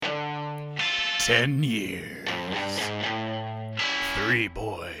10 years. 3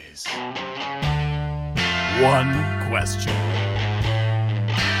 boys. 1 question.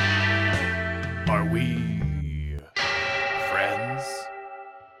 Are we friends?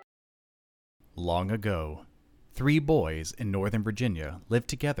 Long ago, 3 boys in Northern Virginia lived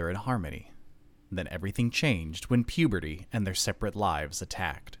together in harmony. Then everything changed when puberty and their separate lives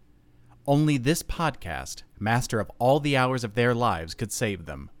attacked. Only this podcast, master of all the hours of their lives, could save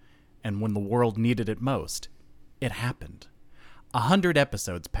them. And when the world needed it most, it happened. 100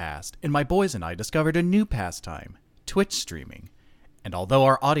 episodes passed, and my boys and I discovered a new pastime, Twitch streaming. And although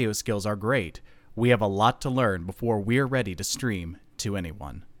our audio skills are great, we have a lot to learn before we're ready to stream to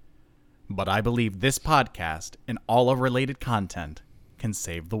anyone. But I believe this podcast and all of related content can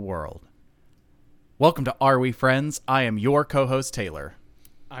save the world. Welcome to Are We Friends? I am your co-host, Taylor.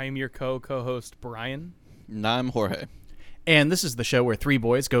 I am your co-host, Brian. And I'm Jorge. And this is the show where 3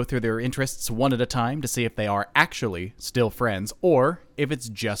 boys go through their interests one at a time to see if they are actually still friends or if it's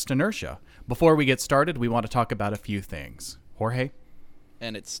just inertia. Before we get started, we want to talk about a few things. Jorge?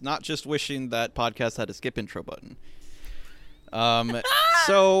 And it's not just wishing that podcast had a skip intro button.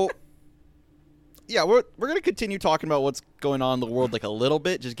 So, yeah, we're going to continue talking about what's going on in the world like a little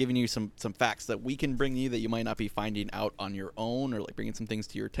bit, just giving you some facts that we can bring you that you might not be finding out on your own, or like bringing some things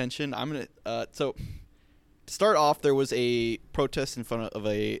to your attention. I'm going to, so to start off, there was a protest in front of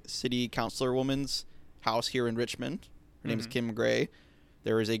a city councilor woman's house here in Richmond. Her name is Kim Gray.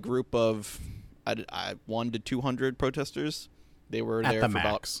 There was a group of 1 to 200 protesters. They were there for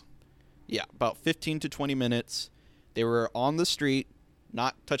about 15 to 20 minutes. They were on the street,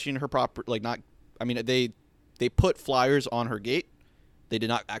 not touching her property, they put flyers on her gate. They did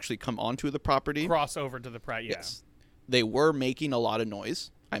not actually come onto the property. Cross over to the yeah. Yes. They were making a lot of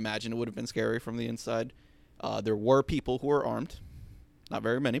noise. I imagine it would have been scary from the inside. There were people who were armed. Not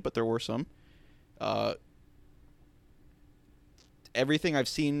very many, but there were some. Everything I've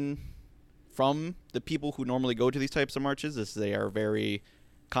seen from the people who normally go to these types of marches is they are very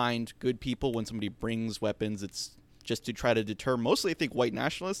kind, good people. When somebody brings weapons, it's just to try to deter mostly, I think, white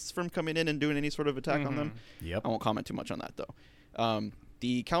nationalists from coming in and doing any sort of attack on them. Yep. I won't comment too much on that, though.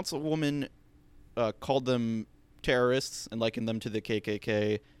 The councilwoman called them terrorists and likened them to the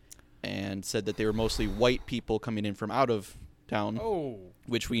KKK and said that they were mostly white people coming in from out of town,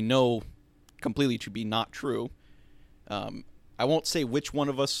 which we know completely to be not true. I won't say which one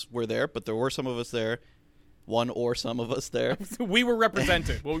of us were there, but there were some of us there. One or some of us there. We were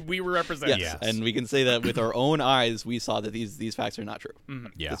represented. We were represented. Yes, and we can say that with our own eyes, we saw that these facts are not true. Mm-hmm.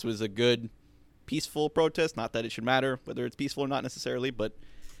 Yeah. This was a good, peaceful protest. Not that it should matter whether it's peaceful or not necessarily, but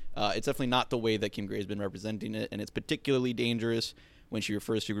it's definitely not the way that Kim Gray has been representing it, and it's particularly dangerous when she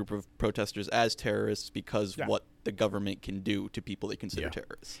refers to a group of protesters as terrorists because what the government can do to people they consider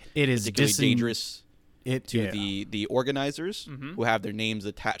terrorists. It is particularly dangerous to the the organizers who have their names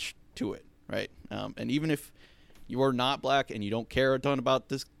attached to it, right? And even if you are not black and you don't care a ton about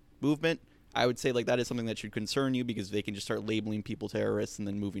this movement, I would say like that is something that should concern you because they can just start labeling people terrorists and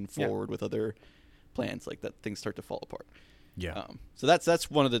then moving forward with other plans like that. Things start to fall apart. Yeah. So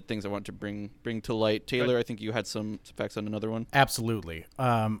that's one of the things I want to bring to light. Taylor, I think you had some facts on another one. Absolutely.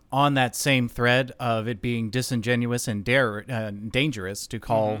 On that same thread of it being disingenuous and dangerous to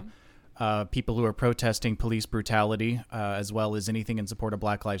call people who are protesting police brutality, as well as anything in support of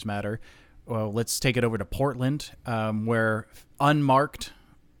Black Lives Matter. Well, let's take it over to Portland, where unmarked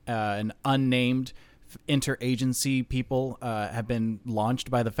and unnamed interagency people have been launched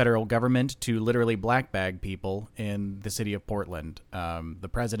by the federal government to literally black bag people in the city of Portland. The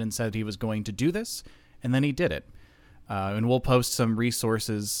president said he was going to do this, and then he did it. And we'll post some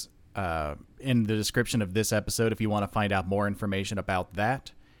resources in the description of this episode if you want to find out more information about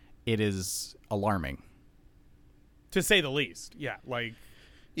that. It is alarming. To say the least. Yeah,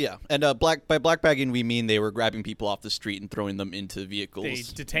 Yeah, and by black bagging we mean they were grabbing people off the street and throwing them into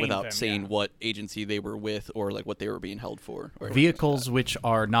vehicles without saying what agency they were with or like what they were being held for. Or vehicles which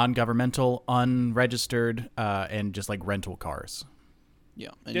are non-governmental, unregistered, and just like rental cars. Yeah,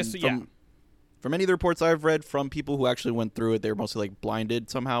 and from any of the reports I've read from people who actually went through it, they were mostly like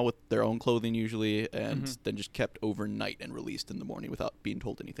blinded somehow with their own clothing usually, and then just kept overnight and released in the morning without being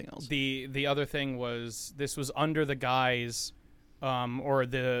told anything else. The other thing was this was under the guise. Or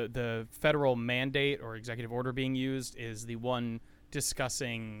the federal mandate or executive order being used is the one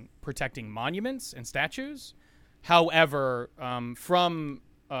discussing protecting monuments and statues. However, I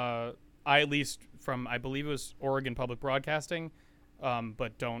believe it was Oregon Public Broadcasting,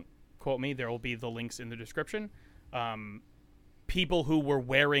 but don't quote me. There will be the links in the description. People who were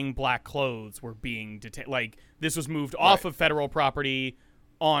wearing black clothes were being detained. Like, this was moved off of federal property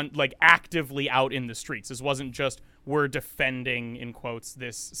on like actively out in the streets. This wasn't just we're defending in quotes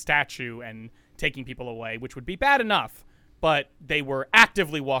this statue and taking people away, which would be bad enough, but they were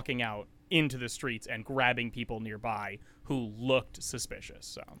actively walking out into the streets and grabbing people nearby who looked suspicious.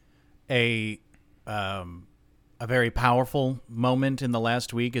 So a very powerful moment in the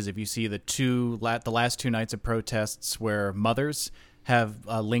last week is if you see the last two nights of protests where mothers have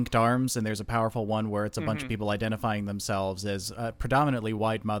linked arms, and there's a powerful one where it's a bunch of people identifying themselves as predominantly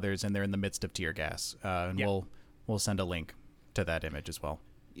white mothers, and they're in the midst of tear gas. And we'll send a link to that image as well.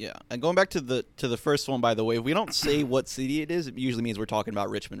 Yeah, and going back to the first one, by the way, if we don't say what city it is, it usually means we're talking about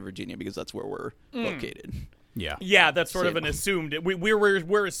Richmond, Virginia, because that's where we're located. Yeah, that's sort of an assumed.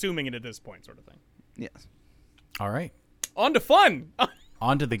 We're assuming it at this point, sort of thing. Yes. All right. On to fun.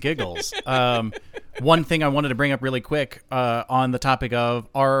 On to the giggles. One thing I wanted to bring up really quick on the topic of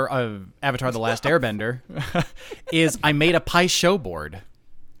our Avatar: The Last Airbender is I made a Pai Sho board.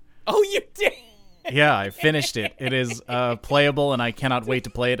 Oh, you did? Yeah, I finished it. It is playable, and I cannot wait to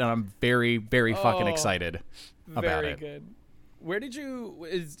play it, and I'm very, very fucking excited about it. Very good. Where did you...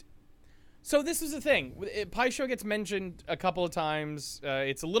 So this is the thing. Pai Sho gets mentioned a couple of times.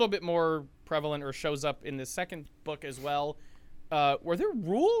 It's a little bit more prevalent or shows up in the second book as well. Were there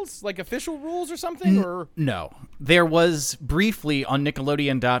rules, like official rules or something? Or no. There was briefly on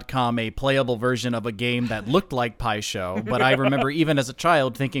Nickelodeon.com a playable version of a game that looked like Pai Sho, but I remember even as a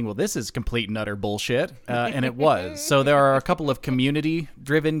child thinking, well, this is complete and utter bullshit, and it was. So there are a couple of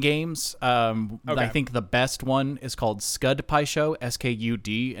community-driven games. I think the best one is called Scud Pai Sho,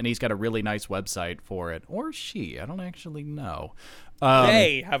 SKUD, and he's got a really nice website for it. Or she, I don't actually know.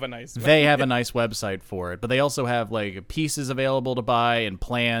 They have a nice website for it, but they also have like pieces available to buy and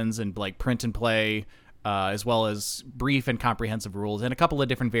plans and like print and play, as well as brief and comprehensive rules and a couple of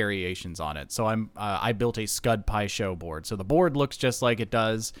different variations on it. So I built a Scud Pai Sho board. So the board looks just like it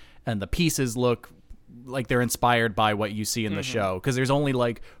does, and the pieces look like they're inspired by what you see in the show, because there's only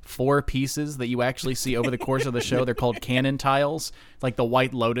like 4 pieces that you actually see over the course of the show. They're called canon tiles, like the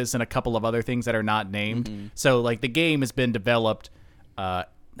White Lotus and a couple of other things that are not named. So like the game has been developed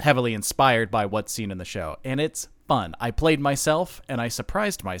heavily inspired by what's seen in the show, and it's fun. I played myself, and I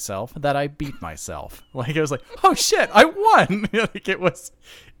surprised myself that I beat myself. Like I was like, "Oh shit, I won!" Like it was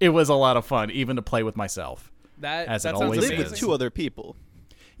a lot of fun, even to play with myself. That it always Live with 2 other people.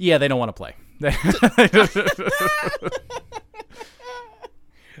 Yeah, they don't want to play.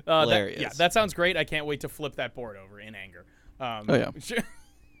 Hilarious. That sounds great. I can't wait to flip that board over in anger.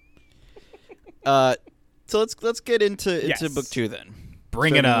 So let's get into Yes. book 2 then.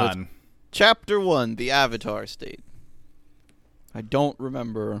 Bring it Starting on. Chapter 1, the Avatar State. I don't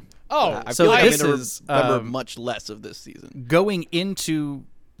remember. I so feel like this I'm gonna is, remember much less of this season. Going into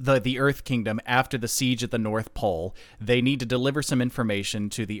the Earth Kingdom after the siege at the North Pole, they need to deliver some information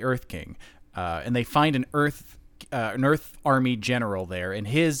to the Earth King, and they find an Earth Army general there, and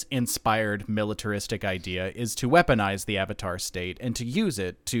his inspired militaristic idea is to weaponize the Avatar State and to use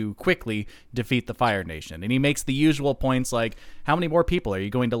it to quickly defeat the Fire Nation. And he makes the usual points like, how many more people are you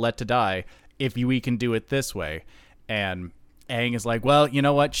going to let to die if we can do it this way? And Aang is like, well, you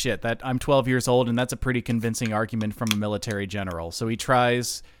know what? Shit, I'm 12 years old, and that's a pretty convincing argument from a military general. So he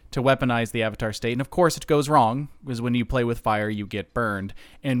tries to weaponize the Avatar State, and of course it goes wrong, because when you play with fire, you get burned.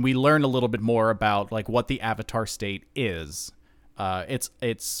 And we learn a little bit more about like what the Avatar State is,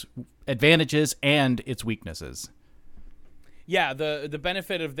 its advantages and its weaknesses. Yeah, the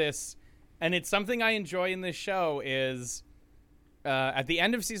benefit of this, and it's something I enjoy in this show, is at the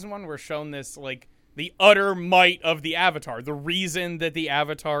end of season 1, we're shown this like the utter might of the Avatar. The reason that the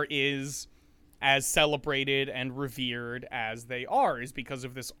Avatar is as celebrated and revered as they are is because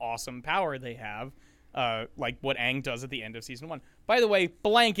of this awesome power they have, like what Aang does at the end of season 1. By the way,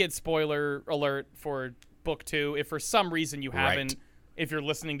 blanket spoiler alert for book 2. If for some reason you haven't, if you're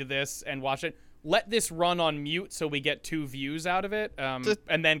listening to this and watch it, let this run on mute so we get 2 views out of it,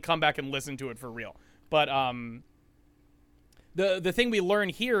 and then come back and listen to it for real. But the thing we learn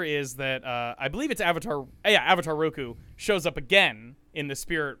here is that I believe it's Avatar Roku shows up again in the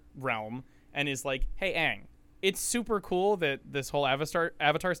spirit realm and is like, hey, Aang, it's super cool that this whole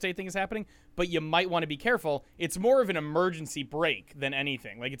Avatar State thing is happening, but you might want to be careful. It's more of an emergency brake than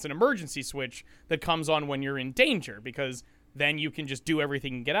anything. Like, it's an emergency switch that comes on when you're in danger, because then you can just do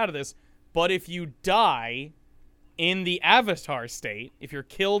everything and get out of this. But if you die in the Avatar State, if you're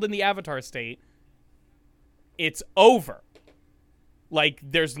killed in the Avatar State, it's over. Like,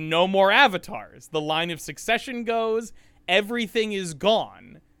 there's no more avatars. The line of succession goes. Everything is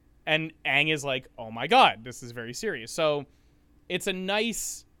gone. And Aang is like, oh my god, this is very serious. So it's a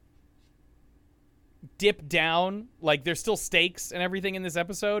nice dip down. Like, there's still stakes and everything in this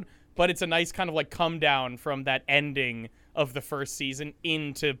episode, but it's a nice kind of like come down from that ending of the first season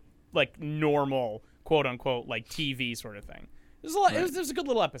into like normal, quote unquote, like TV sort of thing. There's a lot. It was a good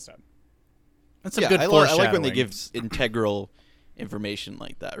little episode. That's some good I foreshadowing. like when they give integral information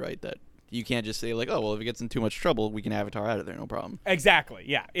like that, right? That you can't just say like, oh, well, if it gets in too much trouble, we can Avatar out of there, no problem. Exactly.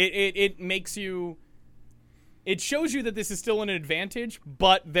 Yeah. It makes you. It shows you that this is still an advantage,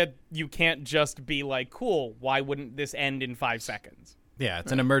 but that you can't just be like, cool, why wouldn't this end in 5 seconds? Yeah,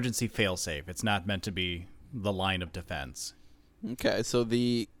 it's an emergency failsafe. It's not meant to be the line of defense. Okay, so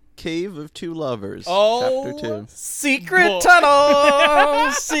the Cave of Two Lovers, Oh, Chapter 2. Secret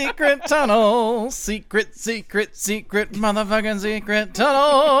tunnel, secret tunnel, secret motherfucking secret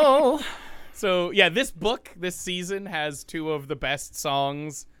tunnel. So, yeah, this season has 2 of the best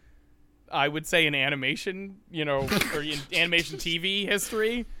songs, I would say, in animation, or in animation TV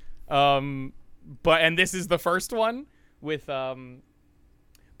history. And this is the first one with,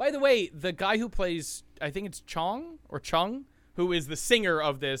 by the way, the guy who plays, I think it's Chung, who is the singer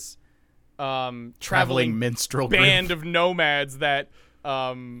of this traveling minstrel band group of nomads that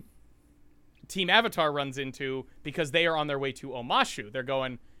Team Avatar runs into because they are on their way to Omashu. They're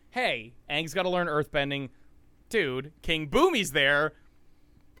going, hey, Aang's got to learn earthbending. Dude, King Boomy's there.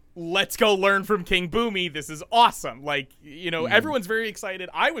 Let's go learn from King Boomy. This is awesome. Like, everyone's very excited.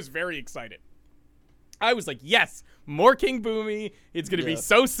 I was very excited. I was like, yes, more King Boomy. It's going to be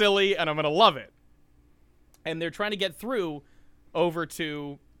so silly, and I'm going to love it. And they're trying to get through over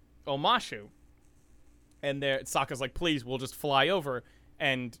to Omashu. And Sokka's like, please, we'll just fly over.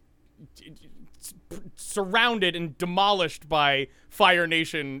 And surrounded and demolished by Fire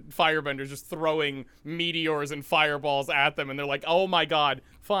Nation firebenders just throwing meteors and fireballs at them. And they're like, oh my god,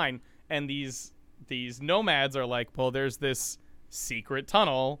 fine. And these nomads are like, well, there's this secret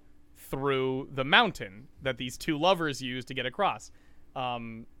tunnel through the mountain that these 2 lovers use to get across.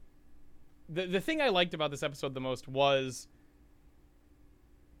 The thing I liked about this episode the most was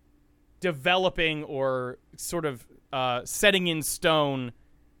developing or sort of setting in stone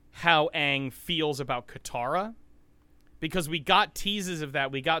how Aang feels about Katara, because we got teases of that.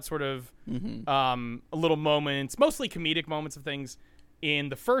 We got sort of little moments, mostly comedic moments of things in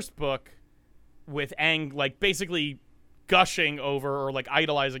the first book with Aang like basically gushing over or like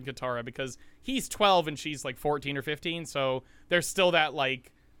idolizing Katara because he's 12 and she's like 14 or 15. So there's still that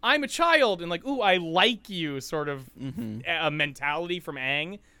like, I'm a child and like, ooh, I like you sort of a mentality from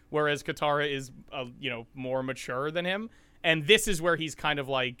Aang, whereas Katara is, more mature than him. And this is where he's kind of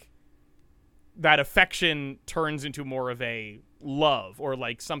like, that affection turns into more of a love or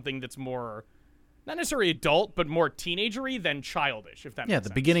like something that's more, not necessarily adult, but more teenagery than childish, if that makes sense. Yeah,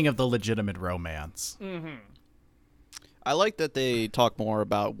 the beginning of the legitimate romance. Mm-hmm. I like that they talk more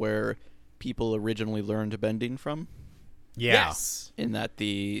about where people originally learned bending from. Yeah. Yes. In that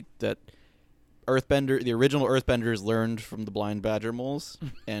the original Earthbenders learned from the blind badger moles,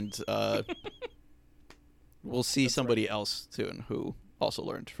 and we'll see somebody else soon who also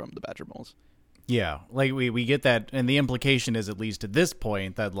learned from the badger moles. Yeah, like we get that, and the implication is, at least at this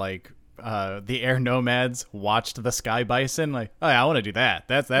point, that like the air nomads watched the sky bison, like, oh yeah, I want to do that.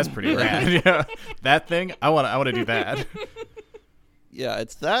 That's pretty rad. Yeah, that thing, I want to do that. Yeah,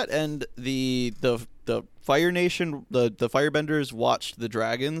 it's that, and the Fire Nation, the Firebenders watched the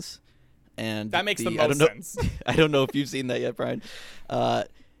dragons, and that makes the most sense. I don't know if you've seen that yet, Brian. But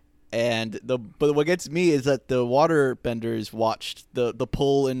what gets me is that the water benders watched the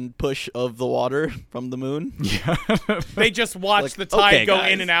pull and push of the water from the moon. Yeah. They just watched the tide go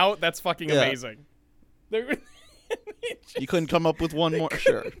in and out. That's fucking amazing. You couldn't come up with one more?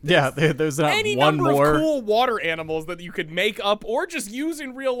 Sure. Yeah, there's not any one number more. of cool water animals that you could make up or just use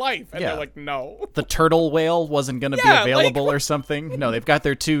in real life. And they're like, no. The turtle whale wasn't going to be available or something. No, they've got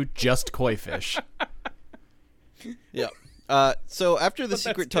their 2 just koi fish. Yeah. So after the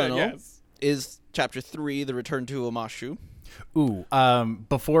secret tunnel is Chapter 3, the return to Omashu. Ooh,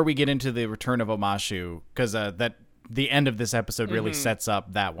 before we get into the return of Omashu, because the end of this episode really sets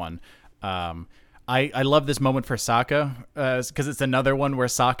up that one. I love this moment for Sokka, because it's another one where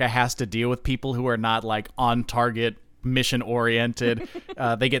Sokka has to deal with people who are not like on target, mission oriented.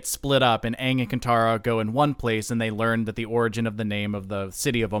 They get split up, and Aang and Katara go in one place, and they learn that the origin of the name of the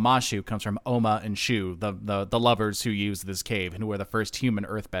city of Omashu comes from Oma and Shu, the lovers who use this cave and who are the first human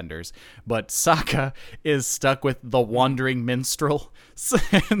earthbenders. But Sokka is stuck with the wandering minstrel,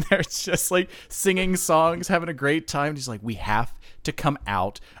 and they're just like singing songs, having a great time. He's like, we have to come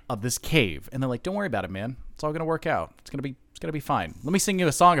out of this cave, and they're like, don't worry about it, man. It's all gonna work out. It's gonna be fine. Let me sing you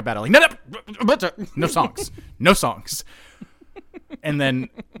a song about it. Like, no songs. And then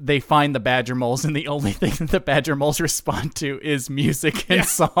they find the badger moles, and the only thing that the badger moles respond to is music and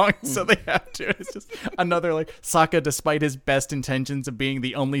song. So they have to. It's just another like Sokka, despite his best intentions of being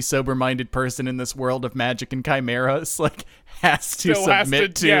the only sober-minded person in this world of magic and chimeras, like has to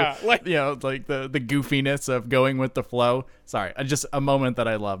submit to like the goofiness of going with the flow. Sorry, just a moment that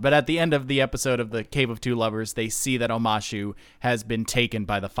I love. But at the end of the episode of the Cave of Two Lovers, they see that Omashu has been taken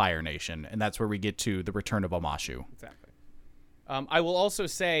by the Fire Nation, and that's where we get to the return of Omashu. Exactly. I will also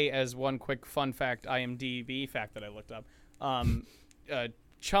say, as one quick fun fact, IMDb fact that I looked up,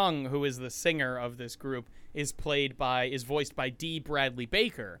 Chung, who is the singer of this group, is voiced by D. Bradley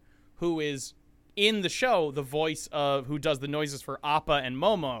Baker, who is in the show the voice of who does the noises for Appa and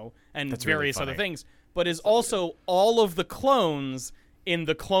Momo and various other things, but is also all of the clones in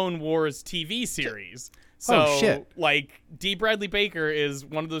the Clone Wars TV series. So, like, D. Bradley Baker is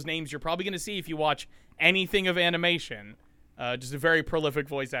one of those names you're probably going to see if you watch anything of animation. Just a very prolific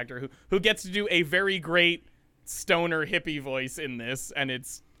voice actor who gets to do a very great stoner hippie voice in this, and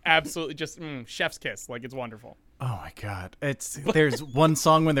it's absolutely just chef's kiss. Like, it's wonderful. Oh my god. There's one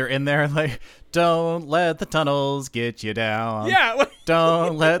song when they're in there like, don't let the tunnels get you down. Yeah.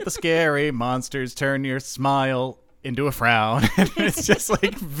 Don't let the scary monsters turn your smile into a frown. And it's just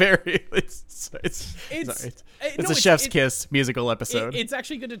like it's a chef's kiss musical episode. It's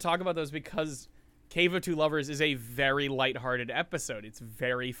actually good to talk about those because Cave of Two Lovers is a very lighthearted episode. It's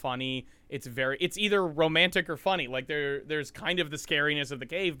very funny. It's either romantic or funny. Like there's kind of the scariness of the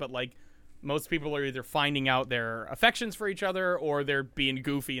cave, but like most people are either finding out their affections for each other or they're being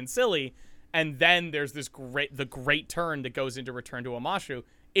goofy and silly. And then there's the great turn that goes into Return to Omashu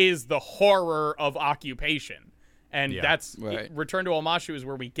is the horror of occupation. And that's Return to Omashu is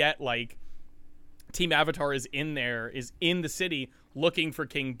where we get like Team Avatar is in the city looking for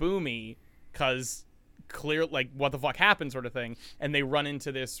King Bumi because clear like what the fuck happened sort of thing. And they run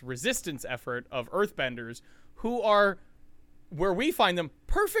into this resistance effort of earthbenders who are, where we find them,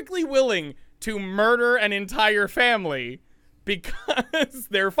 perfectly willing to murder an entire family because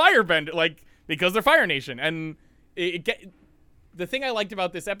they're firebender, like because they're Fire Nation. And the thing I liked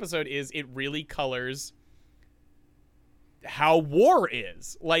about this episode is it really colors how war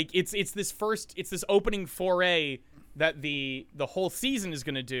is. Like it's this opening foray that the whole season is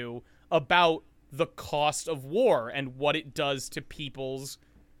going to do about the cost of war and what it does to people's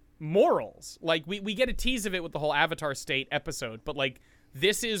morals. Like we get a tease of it with the whole Avatar State episode, but like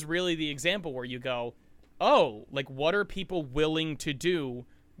this is really the example where you go, oh, like what are people willing to do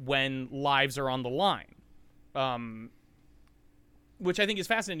when lives are on the line? Which I think is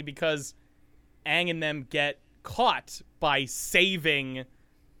fascinating because Aang and them get caught by saving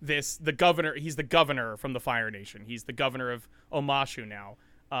the governor. He's the governor from the Fire Nation. He's the governor of Omashu now.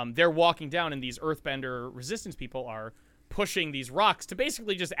 They're walking down and these earthbender resistance people are pushing these rocks to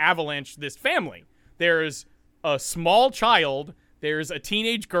basically just avalanche this family. There's a small child, there's a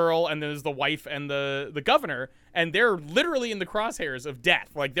teenage girl, and there's the wife and the governor, and they're literally in the crosshairs of death.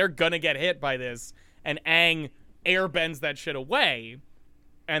 Like, they're gonna get hit by this, and Aang airbends that shit away,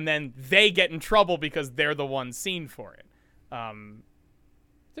 and then they get in trouble because they're the ones seen for it.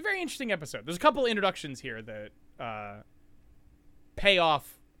 It's a very interesting episode. There's a couple introductions here that pay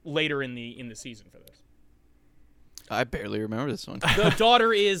off later in the season for this. I barely remember this one. The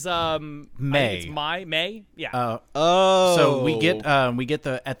daughter is May. It's May. Yeah. So we get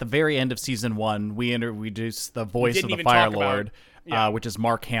at the very end of season 1, we introduce the voice of the Fire Lord, which is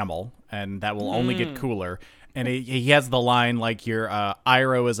Mark Hamill, and that will only get cooler. And he has the line like your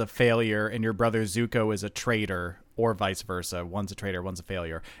Iroh is a failure and your brother Zuko is a traitor, or vice versa. One's a traitor, one's a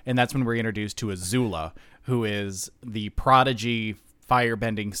failure. And that's when we're introduced to Azula, who is the prodigy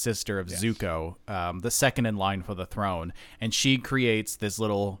firebending sister of Zuko, the second in line for the throne. And she creates this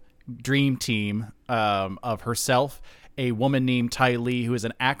little dream team of herself, a woman named Ty Lee, who is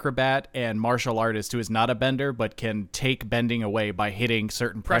an acrobat and martial artist who is not a bender, but can take bending away by hitting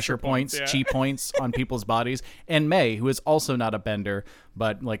certain pressure points, chi points on people's bodies. And May, who is also not a bender,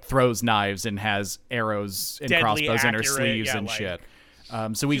 but like throws knives and has arrows and crossbows in her sleeves and shit.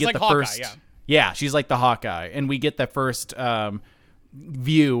 So we get like the Hawkeye, first... Yeah, she's like the Hawkeye. And we get the first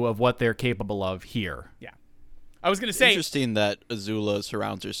view of what they're capable of here. Yeah. I was going to say... Interesting that Azula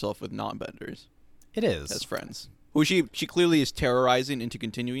surrounds herself with non-benders. It is. As friends. Who she clearly is terrorizing into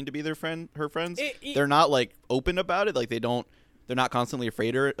continuing to be her friends. They're not like open about it. Like they're not constantly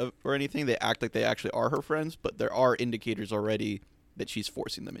afraid or anything. They act like they actually are her friends, but there are indicators already that she's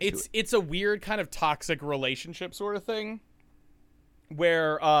forcing them into it. It's a weird kind of toxic relationship sort of thing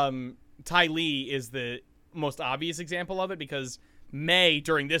where Ty Lee is the most obvious example of it because May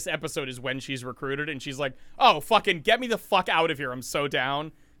during this episode is when she's recruited, and she's like, oh, fucking get me the fuck out of here. I'm so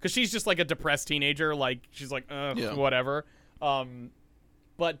down. Because she's just like a depressed teenager. Like, she's like, whatever.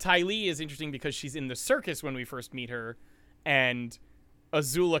 But Ty Lee is interesting because she's in the circus when we first meet her, and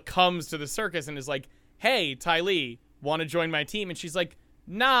Azula comes to the circus and is like, hey, Ty Lee, want to join my team? And she's like,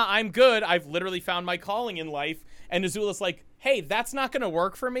 nah, I'm good. I've literally found my calling in life. And Azula's like, hey, that's not going to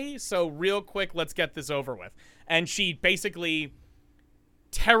work for me. So real quick, let's get this over with. And she basically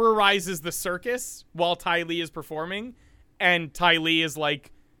terrorizes the circus while Ty Lee is performing. And Ty Lee is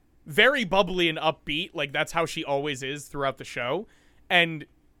like very bubbly and upbeat. Like, that's how she always is throughout the show. And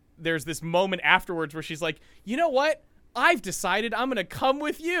there's this moment afterwards where she's like, you know what? I've decided I'm going to come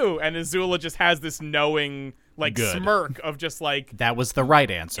with you. And Azula just has this knowing, like, Good. smirk of just like, That was the right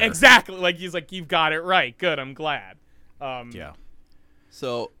answer. exactly. Like, he's like, you've got it right. Good. I'm glad. Yeah.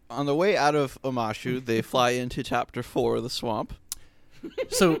 So on the way out of Omashu, they fly into Chapter 4, the swamp.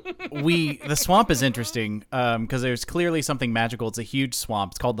 So the swamp is interesting because there's clearly something magical. It's a huge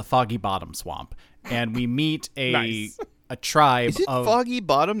swamp. It's called the Foggy Bottom Swamp, and we meet Nice. a tribe Is it of Foggy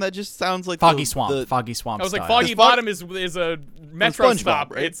Bottom? That just sounds like Foggy the, Swamp. the- Foggy Swamp. I was like, style. Foggy Bottom is a metro SpongeBob,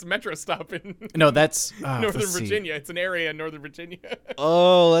 stop. right? It's metro stop in No, that's Northern let's see. Virginia. It's an area in Northern Virginia.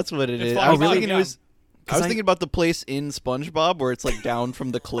 Oh, that's what it It's is. Foggy I was Bottom, thinking yeah. it was. I was I- thinking about the place in SpongeBob where it's like down from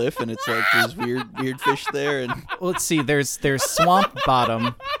the cliff and it's like there's weird fish there and Well, let's see. There's Swamp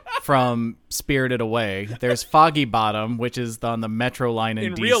Bottom from Spirited Away. There's Foggy Bottom, which is on the Metro line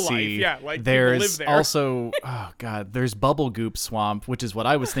in DC. real life, yeah, like, people there's live there. also there's Bubble Goop Swamp, which is what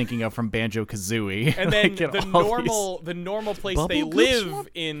I was thinking of from Banjo Kazooie. And then the normal place they Bubble Goop live Swamp?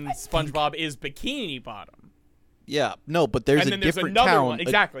 in SpongeBob is Bikini Bottom. yeah, no, but there's And a then there's different another town one.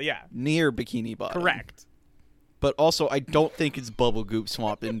 Exactly, yeah. near Bikini Bottom. Correct. But also, I don't think it's Bubble Goop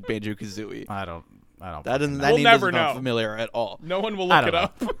Swamp in Banjo Kazooie. I don't. That fucking doesn't. know. That We'll name never does not know. familiar at all. No one will I look don't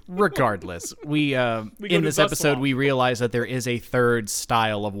it know. up. Regardless, we go in to this the episode swamp. we realize that there is a third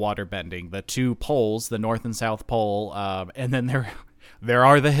style of waterbending: the two poles, the North and South Pole, and then there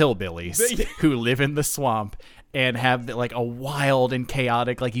are the hillbillies who live in the swamp and have like a wild and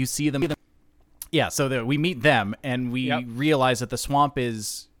chaotic. Like you see them. Yeah, so we meet them and we Yep. realize that the swamp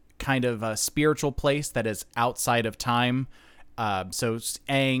is kind of a spiritual place that is outside of time. So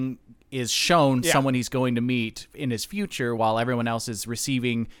Aang is shown Yeah. someone he's going to meet in his future while everyone else is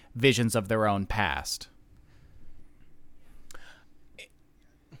receiving visions of their own past.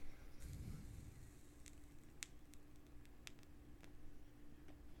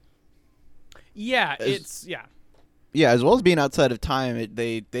 Yeah, it's yeah. Yeah, as well as being outside of time,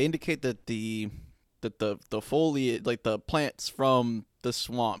 they indicate that the foliage, like the plants from the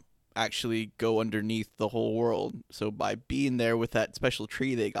swamp, actually go underneath the whole world. So by being there with that special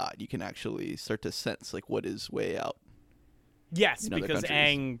tree they got, you can actually start to sense like what is way out. Yes, in other because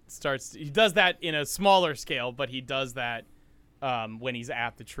countries. Aang he does that in a smaller scale, but he does that when he's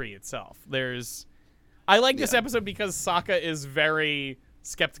at the tree itself. I like this Yeah. episode because Sokka is very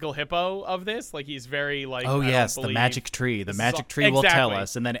skeptical hippo of this. Like, he's very like, Oh I don't yes, the believe magic tree. The this is magic all- tree will tell Exactly.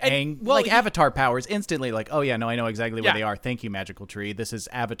 us, and then And- Aang, well, like he- Avatar powers, instantly like, oh yeah, no, I know exactly where Yeah. they are. Thank you, magical tree. This is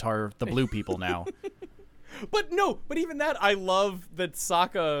Avatar, the blue people now. But even that, I love that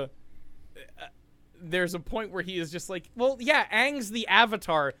Sokka. There's a point where he is just like, well, yeah, Aang's the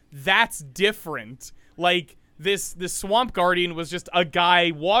Avatar. That's different. Like this Swamp Guardian was just a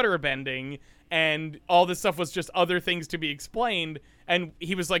guy waterbending, and all this stuff was just other things to be explained. And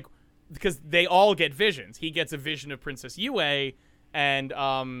he was like, because they all get visions. He gets a vision of Princess Yue, and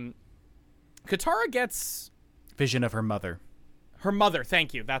Katara gets Vision of her mother. her mother.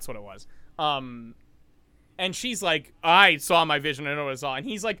 Thank you. That's what it was. And she's like, I saw my vision. I know what I saw. And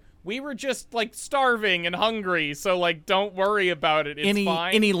he's like, we were just like starving and hungry. So like, don't worry about it. It's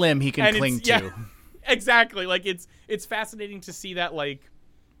fine. Any limb he can And cling it's- to. yeah, exactly. Like it's fascinating to see that like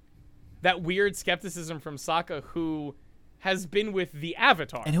that weird skepticism from Sokka, who has been with the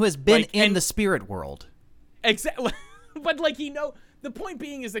Avatar And who has been Like, in and- the spirit world. Exactly. But like the point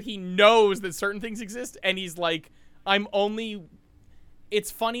being is that he knows that certain things exist, and he's like, it's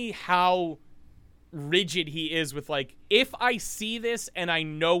funny how rigid he is with like, if I see this and I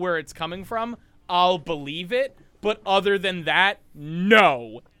know where it's coming from, I'll believe it. But other than that,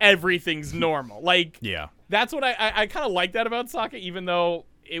 no, everything's normal. Like, Yeah. that's what I kind of like that about Sokka, even though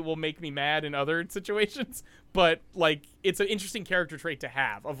it will make me mad in other situations. But like, it's an interesting character trait to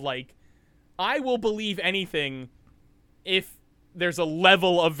have of like, I will believe anything if there's a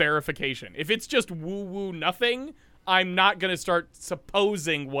level of verification. If it's just woo-woo nothing, I'm not going to start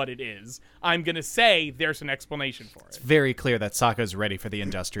supposing what it is. I'm going to say there's an explanation for it. Very clear that Sokka's ready for the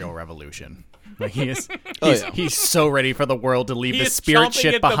Industrial Revolution. Like he is, Oh, he's so ready for the world to leave He the is spirit chomping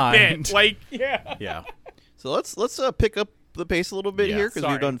shit at the behind. bit. Like, yeah. Yeah, So let's pick up the pace a little bit Yeah, here because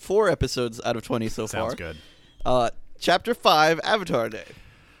sorry. we've done 4 episodes out of 20 so sounds far. good. Chapter 5, Avatar Day,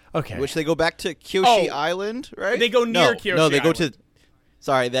 Okay, which they go back to Kyoshi Oh. Island, right? They go near no, Kyoshi No, they go Island. to.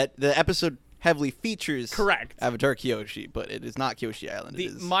 Sorry, that the episode heavily features Correct. Avatar Kyoshi, but it is not Kyoshi Island. It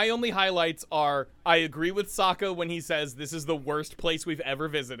is My only highlights are I agree with Sokka when he says this is the worst place we've ever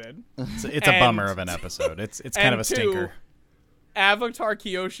visited. it's a and- bummer of an episode. It's kind of a And two, stinker. Avatar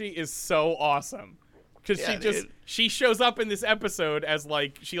Kyoshi is so awesome because Yeah, dude. she shows up in this episode as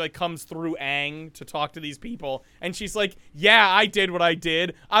like she like comes through Aang to talk to these people, and she's like, "Yeah, I did what I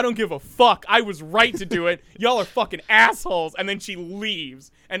did. I don't give a fuck. I was right to do it. Y'all are fucking assholes." And then she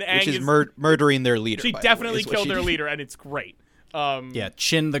leaves, and Aang which is murdering their leader. she by the way, definitely is what killed she their did. leader, and it's great. Yeah,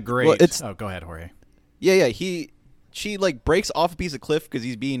 Chin the Great. Well, it's- oh, go ahead, Jorge. Yeah. She like breaks off a piece of cliff because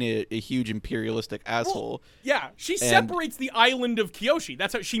he's being a huge imperialistic asshole. Yeah, she separates the island of Kyoshi.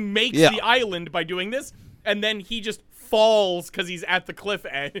 That's how she makes Yeah. the island by doing this, and then he just falls because he's at the cliff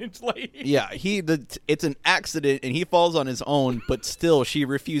edge. Like, Yeah, it's an accident and he falls on his own, but still she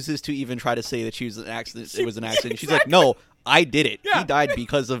refuses to even try to say that she was an accident. It was an accident. She's like, "No, I did it. Yeah. He died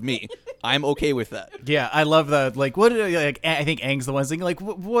because of me. I'm okay with that." Yeah, I love the like. What like? I think Aang's the one saying like,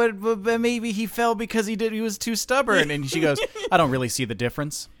 what maybe he fell because he was too stubborn, and she goes, "I don't really see the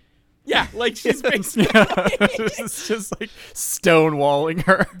difference." yeah, like she's basically It's just like stonewalling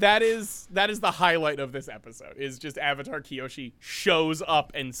her. that is the highlight of this episode. Is just Avatar Kyoshi shows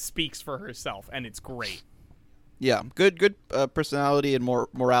up and speaks for herself, and it's great. Yeah, good personality and more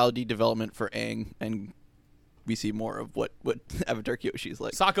morality development for Aang, and we see more of what Avatar Kyoshi is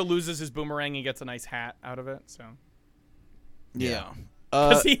like. Sokka loses his boomerang and gets a nice hat out of it. So Yeah.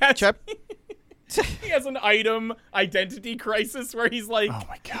 because he has chap- he has an item identity crisis where he's like, Oh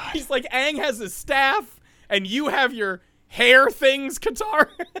my god. he's like, Aang has his staff, and you have your hair things, Qatar.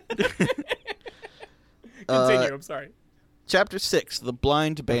 Continue. I'm sorry. Chapter 6, The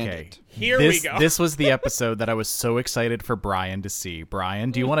Blind Bandit. Okay. Here we this, go. This was the episode that I was so excited for Brian to see.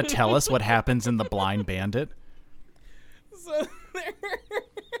 Brian, do you want to tell us what happens in The Blind Bandit?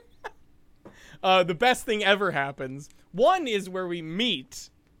 So the best thing ever happens. One is where we meet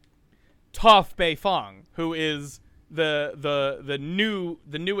Toph Beifong, who is the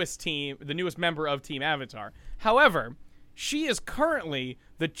newest member of Team Avatar. However, she is currently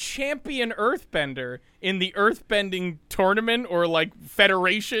the champion earthbender in the earthbending tournament or like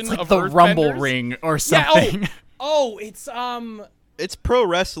federation Like of the Rumble earthbenders. Ring or Yeah, something. it's It's pro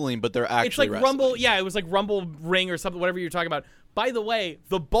wrestling, but they're actually it's like wrestling. Rumble. Yeah, it was like Rumble Ring or something. Whatever you're talking about. By the way,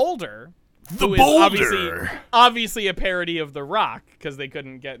 the Boulder, The who is Boulder. obviously a parody of The Rock because they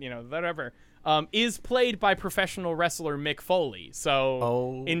couldn't get whatever. Is played by professional wrestler Mick Foley.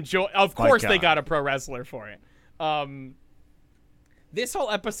 So enjoy. Of my course, they God. got a pro wrestler for it. This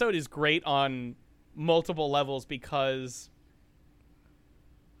whole episode is great on multiple levels because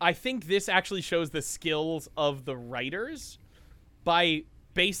I think this actually shows the skills of the writers by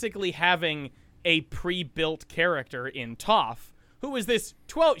basically having a pre-built character in Toph, who is this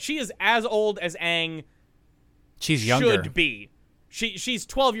 12. She is as old as Aang She's younger. should be. She's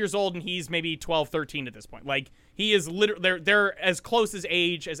 12 years old and he's maybe 12, 13 at this point. Like he is literally they're as close as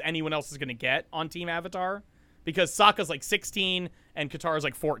age as anyone else is going to get on Team Avatar because Sokka's like 16 and Katara's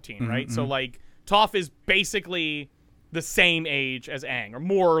like 14, right? So like Toph is basically the same age as Aang or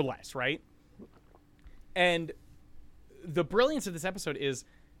more or less, right? And the brilliance of this episode is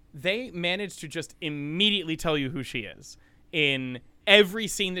they managed to just immediately tell you who she is in every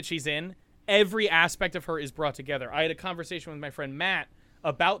scene that she's in. Every aspect of her is brought together. I had a conversation with my friend Matt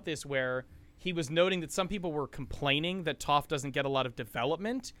about this where he was noting that some people were complaining that Toph doesn't get a lot of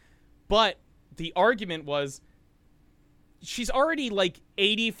development, but the argument was she's already like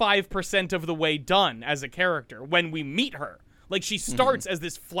 85% of the way done as a character when we meet her. Like she starts as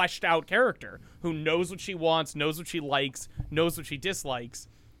this fleshed out character who knows what she wants, knows what she likes, knows what she dislikes,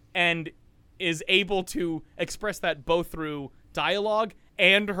 and is able to express that both through dialogue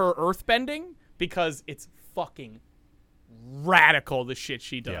and her earthbending because it's fucking radical the shit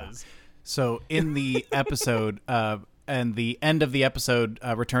she does. So in the episode, and the end of the episode,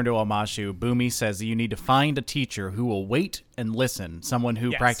 Return to Omashu, Bumi says that you need to find a teacher who will wait and listen, someone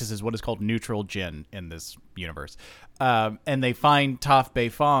who Yes. practices what is called neutral Jin in this universe. And they find Toph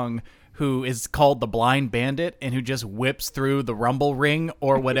Beifong, who is called the Blind Bandit, and who just whips through the Rumble Ring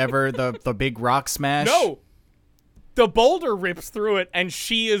or whatever, the big rock smash. No. the boulder rips through it, and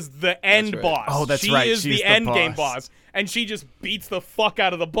she is the end right. boss. Oh, that's she right. is She's the the end game boss. boss, and she just beats the fuck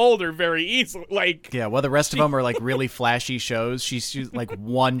out of the boulder very easily. Like, Yeah, well, the rest of them are like really flashy shows. She's like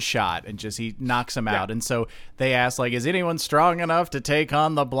one shot and just he knocks him out. And so they ask, like, is anyone strong enough to take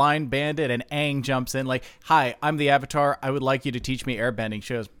on the blind bandit? And Aang jumps in, like, hi, I'm the Avatar. I would like you to teach me airbending.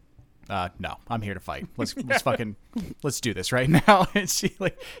 She goes, no, I'm here to fight. Let's do this right now. And she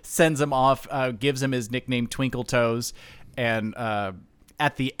like sends him off, gives him his nickname Twinkle Toes, and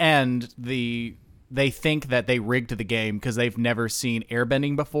at the end they think that they rigged the game because they've never seen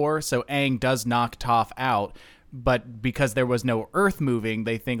airbending before. So Aang does knock Toph out, but because there was no earth moving,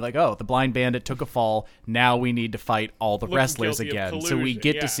 they think like, oh, the blind bandit took a fall. Now we need to fight all the Looking wrestlers guilty of again. So we collusion,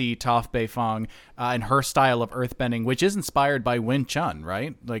 get yeah. to see Toph Beifong and her style of earthbending, which is inspired by Wing Chun,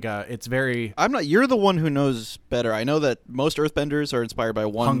 right? Like, it's very You're the one who knows better. I know that most earthbenders are inspired by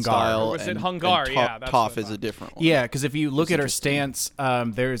one Hungar. style. Or was it and Hungar? and Yeah, that's what Toph I is a thought. different one. Yeah, because if you look That's at her interesting.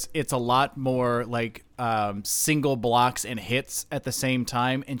 stance, it's a lot more like single blocks and hits at the same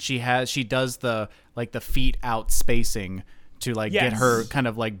time, and she does the feet out spacing to like get Yes. her kind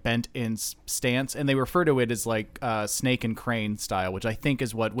of like bent in stance, and they refer to it as like snake and crane style, which I think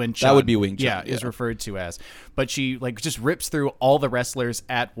is what Wing Chun. That would be Wing Chun, Yeah, is yeah. referred to as. But she like just rips through all the wrestlers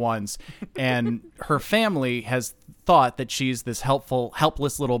at once, and her family has thought that she's this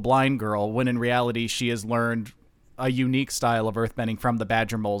helpless little blind girl, when in reality she has learned a unique style of earthbending from the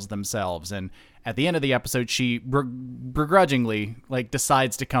Badger Moles themselves. And at the end of the episode, she begrudgingly like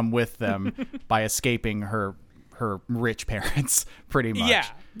decides to come with them by escaping her rich parents, pretty much. Yeah.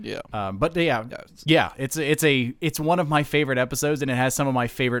 Yeah. But yeah, it's one of my favorite episodes, and it has some of my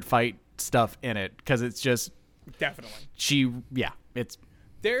favorite fight stuff in it because it's just Definitely. it's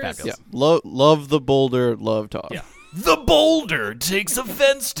There's Fabulous. Yeah. Love the boulder. Love Toph. yeah. The boulder takes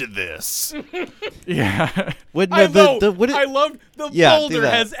offense to this. Yeah. I loved the Yeah, do boulder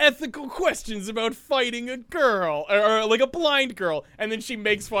that. has ethical questions about fighting a girl or like a blind girl, and then she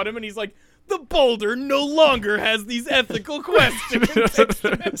makes fun of him, and he's like, the boulder no longer has these ethical questions.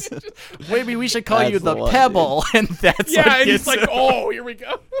 Maybe we should call That's you the the one, pebble, and that's Yeah, what and gets he's like, him. oh, here we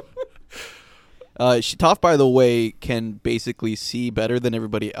go. Toph, by the way, can basically see better than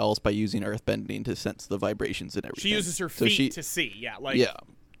everybody else by using earthbending to sense the vibrations and everything. She uses her So feet to see. Yeah, like Yeah.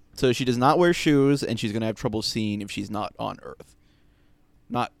 So she does not wear shoes, and she's gonna have trouble seeing if she's not on Earth.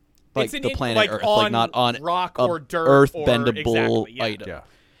 Not like It's an the in- planet like Earth, on like not on rock a or dirt earth-bendable exactly, yeah. item. Yeah.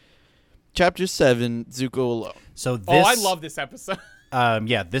 Chapter 7, Zuko alone. So this, Oh, I love this episode.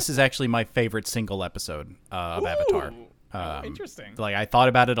 this is actually my favorite single episode of Avatar. Oh, interesting. Like, I thought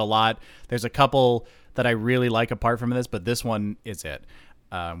about it a lot. There's a couple that I really like apart from this, but this one is it.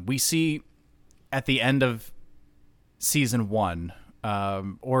 We see at the end of season 1,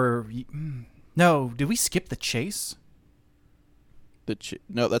 no, did we skip the chase?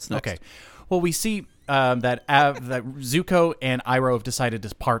 No, that's next. Okay. Well, we see that Zuko and Iroh have decided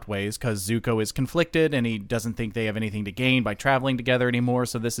to part ways because Zuko is conflicted and he doesn't think they have anything to gain by traveling together anymore.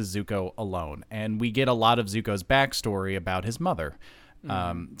 So this is Zuko alone. And we get a lot of Zuko's backstory about his mother.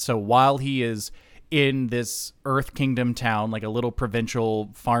 So while he is in this Earth Kingdom town, like a little provincial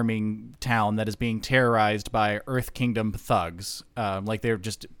farming town that is being terrorized by Earth Kingdom thugs, like they're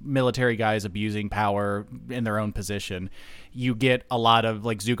just military guys abusing power in their own position, you get a lot of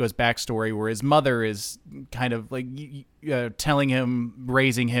like Zuko's backstory where his mother is kind of like telling him,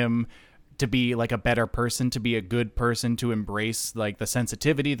 raising him to be like a better person, to be a good person, to embrace like the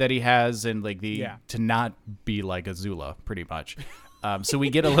sensitivity that he has and like to not be like Azula, pretty much. So we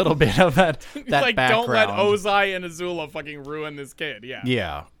get a little bit of that like, background. don't let Ozai and Azula fucking ruin this kid. Yeah.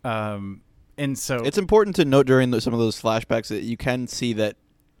 Yeah. And so It's important to note during some of those flashbacks that you can see that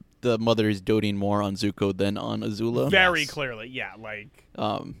the mother is doting more on Zuko than on Azula. Very clearly. Yeah. Like,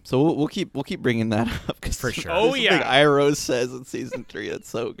 So we'll keep bringing that up 'cause For sure. Oh, there's yeah. something Iroh says in season 3. It's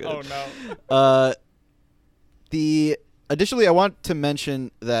so good. oh no. Additionally, I want to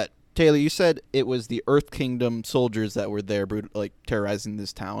mention that Taylor, you said it was the Earth Kingdom soldiers that were there, like terrorizing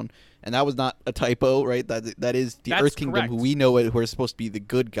this town, and that was not a typo, right? That is the That's Earth Kingdom, who correct. we know who are supposed to be the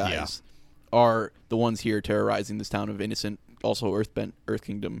good guys, are the ones here terrorizing this town of innocent, also Earth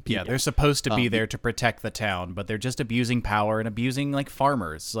Kingdom people. yeah, they're supposed to be there to protect the town, but they're just abusing power and abusing like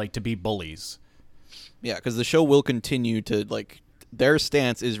farmers, like to be bullies. Yeah, because the show will continue to like. Their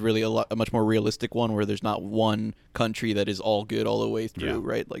stance is really a much more realistic one, where there's not one country that is all good all the way through, Yeah.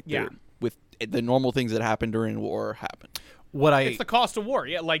 right? Like, Yeah. with the normal things that happen during war happen. It's the cost of war.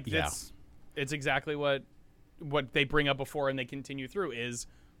 Yeah. Like, Yeah. it's exactly what they bring up before and they continue through is,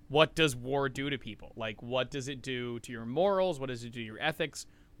 what does war do to people? Like, what does it do to your morals? What does it do to your ethics?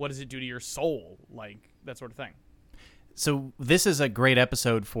 What does it do to your soul? Like, that sort of thing. So this is a great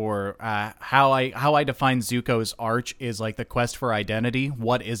episode for how I define Zuko's arch is like the quest for identity.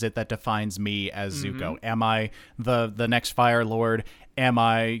 What is it that defines me as Zuko? Am I the next Fire Lord? Am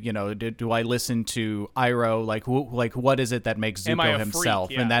I, do I listen to Iroh? Like what is it that makes Am I Zuko a himself?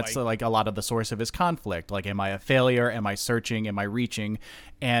 freak? Yeah, and that's like a lot of the source of his conflict. Like, am I a failure? Am I searching? Am I reaching?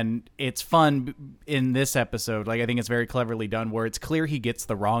 And it's fun in this episode. Like, I think it's very cleverly done where it's clear he gets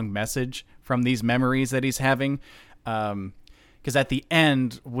the wrong message from these memories that he's having. Because at the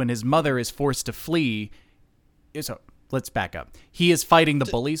end, when his mother is forced to flee, so let's back up. He is fighting the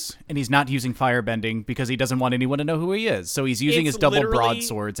bullies, and he's not using firebending because he doesn't want anyone to know who he is. So he's using his double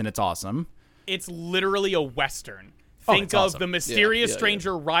broadswords, and it's awesome. It's literally a Western. Oh, Think it's of awesome. the mysterious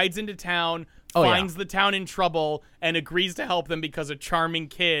stranger rides into town, finds the town in trouble, and agrees to help them because a charming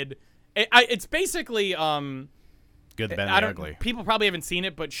kid. It's basically Good, the Bad, and the Ugly. People probably haven't seen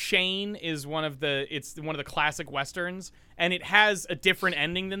it, but Shane is one of the classic Westerns, and it has a different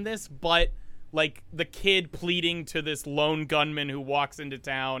ending than this, but like the kid pleading to this lone gunman who walks into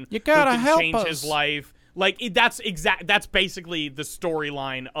town, you gotta who can help change us. his life. Like that's basically the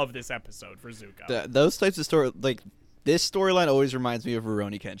storyline of this episode for Zuko. Those types of story, like this storyline, always reminds me of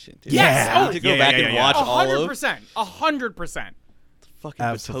Rurouni Kenshin. Dude. Yes! I need to go back and watch all of 100%. Fucking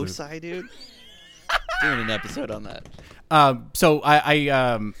Batosai, dude. Doing an episode on that. So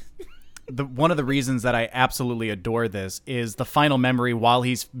one of the reasons that I absolutely adore this is the final memory while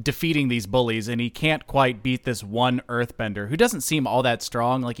he's defeating these bullies, and he can't quite beat this one earthbender who doesn't seem all that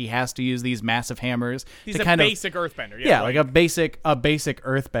strong. Like, he has to use these massive hammers. He's a basic earthbender. Yeah, like a basic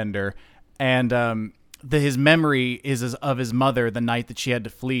earthbender. And his memory is of his mother the night that she had to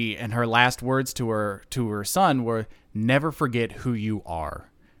flee, and her last words to her son were, "Never forget who you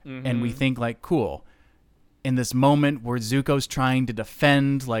are." Mm-hmm. And we think, like, cool. In this moment where Zuko's trying to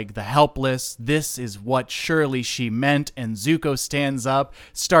defend, like, the helpless, this is what surely she meant. And Zuko stands up,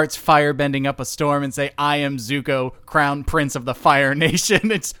 starts firebending up a storm, and say, "I am Zuko, crown prince of the Fire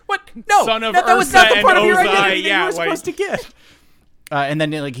Nation." It's what? No, son of that was not the part of your identity that you were supposed to get. And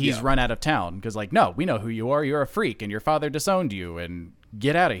then, like, he's run out of town because, like, no, we know who you are. You're a freak, and your father disowned you, and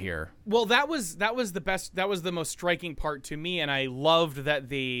get out of here. Well, that was the best. That was the most striking part to me, and I loved that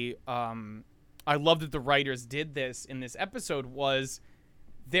the writers did this in this episode. Was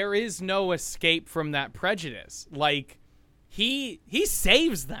there is no escape from that prejudice. Like, he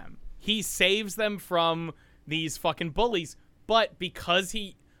saves them. He saves them from these fucking bullies. But because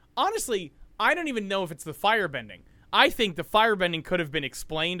honestly, I don't even know if it's the firebending. I think the firebending could have been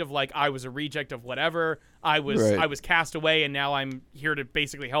explained of, like, I was a reject of whatever. I was cast away, and now I'm here to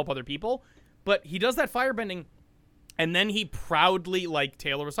basically help other people. But he does that firebending, and then he proudly, like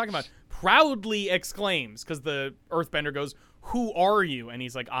Taylor was talking about, proudly exclaims, because the earthbender goes, "Who are you?" And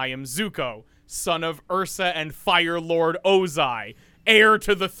he's like, "I am Zuko, son of Ursa and Fire Lord Ozai, heir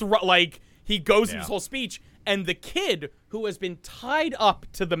to the throne." Like, he goes through this whole speech, and the kid who has been tied up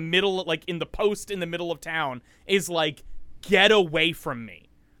to the middle, like in the post in the middle of town, is like, "Get away from me."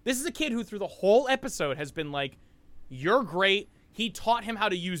 This is a kid who through the whole episode has been like, "You're great." He taught him how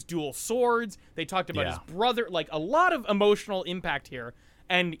to use dual swords. They talked about his brother, like a lot of emotional impact here.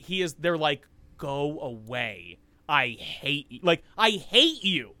 And they're like, "Go away. I hate you." Like, "I hate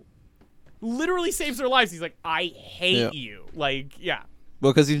you." Literally saves their lives. He's like, "I hate you." Like, yeah.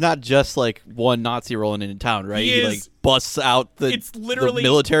 Well, because he's not just like one Nazi rolling into town, right? He like busts out it's literally the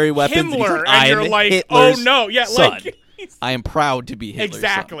military weapons. Himmler, and you're like, Hitler's "Oh no, yeah, son. like I am proud to be Hitler's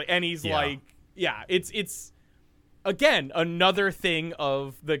exactly." son. And he's like, yeah, it's again another thing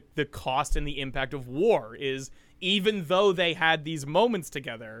of the cost and the impact of war is, even though they had these moments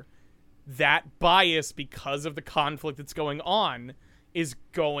together, that bias, because of the conflict that's going on, is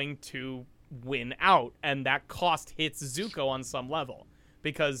going to win out, and that cost hits Zuko on some level.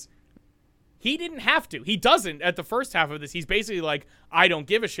 Because he didn't have to. He doesn't at the first half of this. He's basically like, "I don't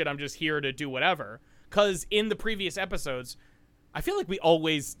give a shit. I'm just here to do whatever." Because in the previous episodes, I feel like we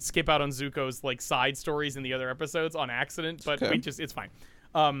always skip out on Zuko's like side stories in the other episodes on accident, but it's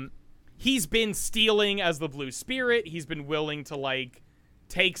fine. He's been stealing as the Blue Spirit. He's been willing to like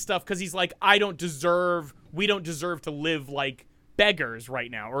take stuff because he's like, we don't deserve to live like beggars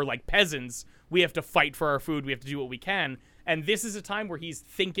right now, or like peasants. We have to fight for our food. We have to do what we can. And this is a time where he's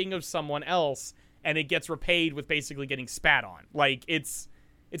thinking of someone else, and it gets repaid with basically getting spat on. Like, it's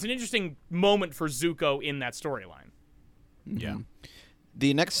an interesting moment for Zuko in that storyline. Yeah.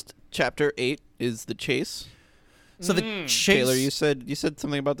 The next chapter 8 is The Chase. So the chase. Taylor, you said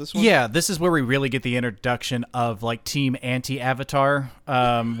something about this one. Yeah, this is where we really get the introduction of like Team Anti-Avatar,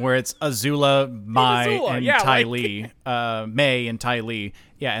 where it's Azula, Mai, and Ty Lee, May and Ty Lee.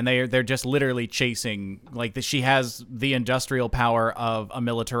 Yeah, and they're just literally chasing she has the industrial power of a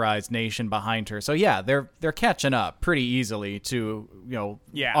militarized nation behind her. So yeah, they're catching up pretty easily to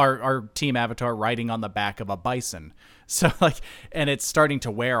our Team Avatar riding on the back of a bison. So and it's starting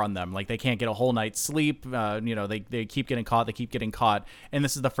to wear on them. Like they can't get a whole night's sleep. They keep getting caught. They keep getting caught. And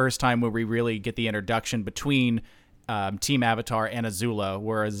this is the first time where we really get the introduction between Team Avatar and Azula,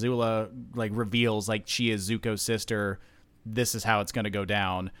 where Azula reveals she is Zuko's sister. This is how it's going to go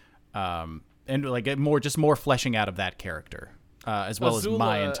down. And more fleshing out of that character, as well as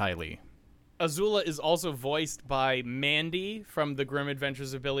Mai and Ty Lee. Azula is also voiced by Mandy from The Grim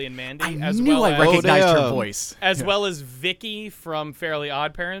Adventures of Billy and Mandy. I recognized her voice. As well as Vicky from Fairly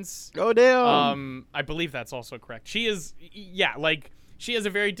Odd Parents. Oh, damn. I believe that's also correct. She is, she has a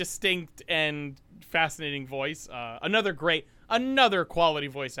very distinct and fascinating voice. Another quality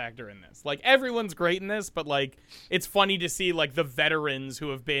voice actor in this. Everyone's great in this, but it's funny to see the veterans who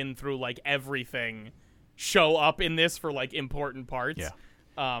have been through everything show up in this for important parts. Yeah.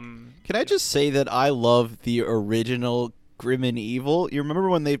 Can I just say that I love the original Grim and Evil? You remember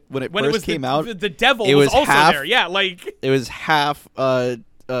when it first came out? The devil was also half, there. Yeah, it was half Grim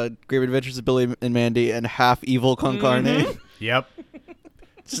Adventures of Billy and Mandy and half Evil Con Carne. Mm-hmm. Yep.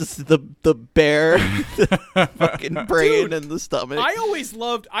 Just the bear, the fucking brain and the stomach. I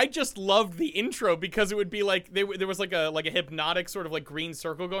just loved the intro because it would be there was a hypnotic sort of green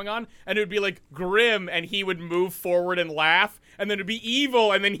circle going on, and it would be Grim, and he would move forward and laugh, and then it'd be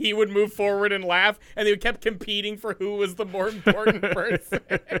Evil, and then he would move forward and laugh, and they kept competing for who was the more important person.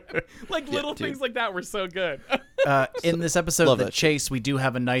 Little things like that were so good. In this episode of The Chase, we do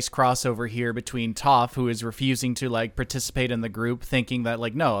have a nice crossover here between Toph, who is refusing to participate in the group, thinking that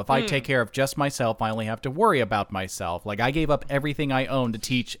no, if I take care of just myself, I only have to worry about myself. I gave up everything I own to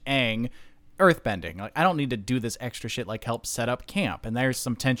teach Aang earthbending. I don't need to do this extra shit help set up camp. And there's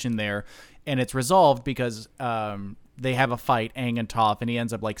some tension there, and it's resolved because they have a fight, Aang and Toph, and he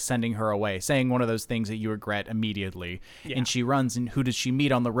ends up sending her away, saying one of those things that you regret immediately. Yeah. And she runs, and who does she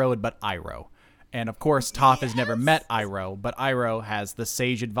meet on the road but Iroh? And of course, Toph has never met Iroh, but Iroh has the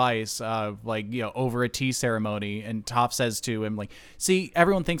sage advice of over a tea ceremony. And Toph says to him, see,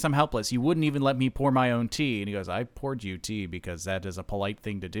 everyone thinks I'm helpless. You wouldn't even let me pour my own tea. And he goes, I poured you tea because that is a polite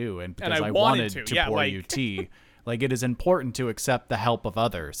thing to do. And because I wanted to pour you tea. It is important to accept the help of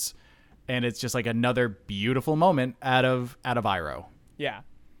others. And it's just another beautiful moment out of Iroh. Yeah.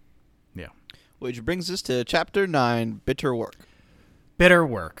 Yeah. Which brings us to Chapter 9, Bitter Work. Bitter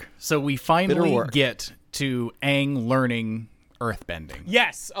work. So we finally get to Aang learning earthbending.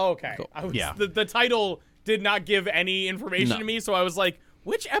 Yes. Oh, okay. Cool. The title did not give any information to me, so I was like,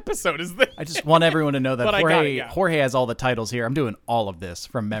 which episode is this? I just want everyone to know that Jorge has all the titles here. I'm doing all of this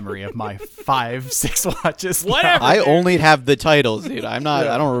from memory of my 5-6 watches. Whatever. I only have the titles, dude. I'm not.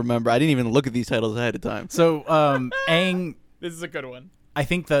 I don't remember. I didn't even look at these titles ahead of time. So Aang. This is a good one. I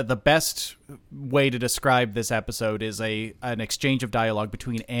think the best way to describe this episode is an exchange of dialogue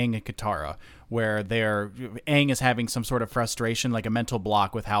between Aang and Katara, where Aang is having some sort of frustration, a mental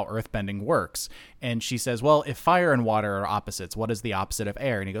block with how earthbending works. And she says, well, if fire and water are opposites, what is the opposite of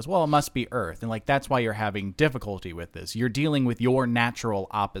air? And he goes, well, it must be earth. And that's why you're having difficulty with this. You're dealing with your natural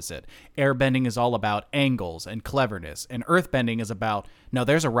opposite. Airbending is all about angles and cleverness. And earthbending is about, no,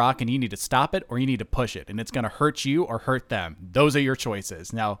 there's a rock and you need to stop it or you need to push it. And it's going to hurt you or hurt them. Those are your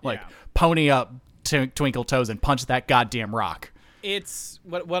choices. Now, pony up, twinkle toes, and punch that goddamn rock. It's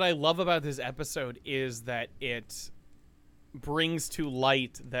what I love about this episode is that it brings to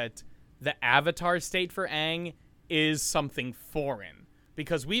light that the avatar state for Aang is something foreign,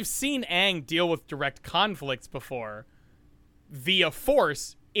 because we've seen Aang deal with direct conflicts before via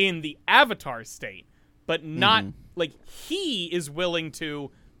force in the avatar state, but not he is willing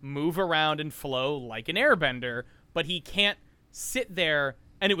to move around and flow like an airbender, but he can't sit there.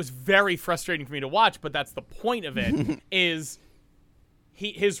 And it was very frustrating for me to watch, but that's the point of it is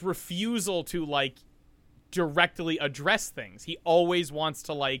his refusal to directly address things. He always wants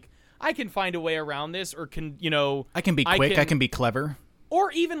to I can find a way around this, or I can be quick, I can be clever,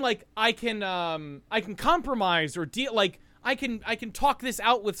 or even I can compromise or deal I can talk this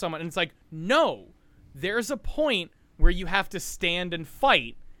out with someone. And it's no, there's a point where you have to stand and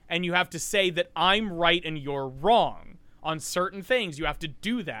fight, and you have to say that I'm right and you're wrong on certain things. You have to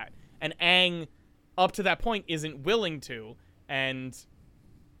do that, and Aang up to that point isn't willing to, and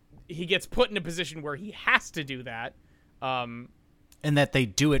he gets put in a position where he has to do that. And that they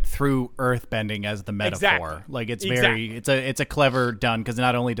do it through earthbending as the metaphor. Exactly. Like it's Exactly. it's a clever done, because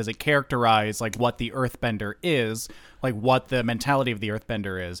not only does it characterize like what the earthbender is, like what the mentality of the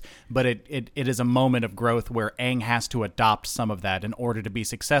earthbender is, but it is a moment of growth where Aang has to adopt some of that in order to be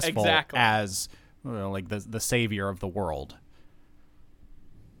successful Exactly. as like the savior of the world.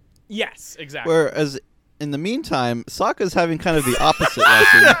 Yes, exactly. Whereas in the meantime, Sokka's having kind of the opposite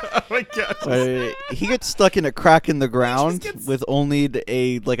lesson. Oh my god. Where he gets stuck in a crack in the ground gets- with only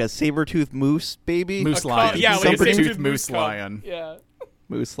a saber-toothed moose baby. Moose A lion. yeah, like a Saber-tooth saber-tooth moose cub. lion. Yeah.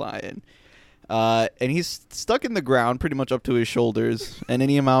 Moose lion. And he's stuck in the ground pretty much up to his shoulders, and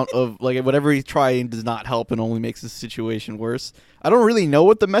any amount of like whatever he's trying does not help and only makes the situation worse. I don't really know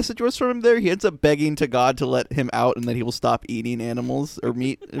what the message was from him there. He ends up begging to God to let him out, and that he will stop eating animals or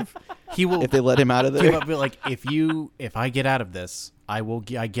meat He will if they let him out of give there. up, like if I get out of this, I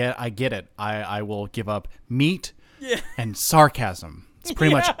get it. I will give up meat and sarcasm. It's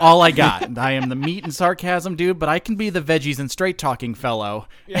pretty much all I got. I am the meat and sarcasm dude, but I can be the veggies and straight talking fellow.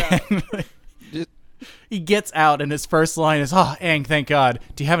 Yeah. Just- He gets out, and his first line is, "Oh, Aang, thank God.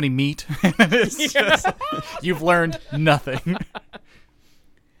 Do you have any meat?" It's just, you've learned nothing.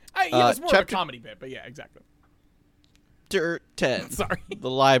 It's more of a chapter- comedy bit, but yeah, exactly. Dirt 10. Sorry. The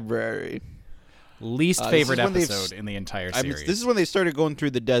library. Least This favorite is when they've episode in the entire series. This is when they started going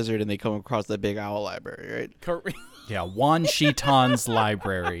through the desert and they come across that big owl library, right? Yeah, Wan Shitan's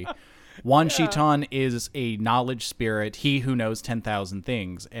library. Wan Shitan is a knowledge spirit, he who knows 10,000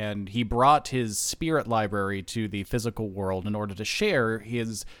 things, and he brought his spirit library to the physical world in order to share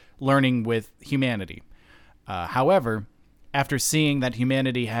his learning with humanity. However, after seeing that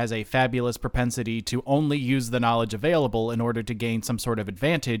humanity has a fabulous propensity to only use the knowledge available in order to gain some sort of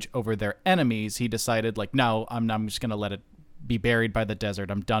advantage over their enemies, he decided, like, no, I'm just going to let it be buried by the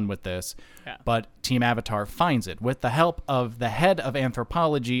desert. I'm done with this. Yeah. But Team Avatar finds it with the help of the head of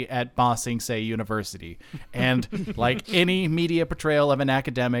anthropology at Ba Sing Se University. And like any media portrayal of an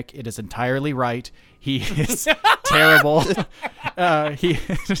academic, it is entirely right. He is terrible. He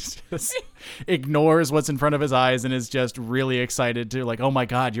just ignores what's in front of his eyes and is just really excited to, like, oh my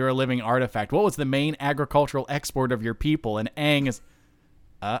God, you're a living artifact. What was the main agricultural export of your people? And Aang is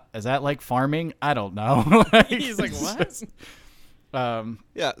that like farming? I don't know. He's like, what?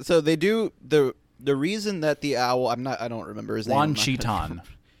 Yeah, so they do the reason that the owl I don't remember his name. Wan Shitan.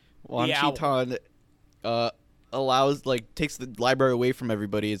 Wan The owl. Shitan allows takes the library away from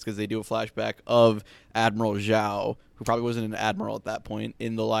everybody is because they do a flashback of Admiral Zhao, who probably wasn't an admiral at that point,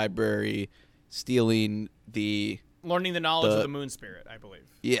 in the library stealing Learning the knowledge of the moon spirit, I believe.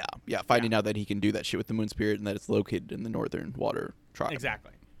 finding out that he can do that shit with the moon spirit and that it's located in the Northern Water Tribe.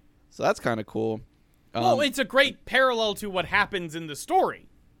 Exactly. So that's kind of cool. Well, it's a great parallel to what happens in the story.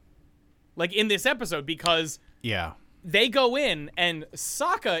 Like in this episode, because Yeah. they go in and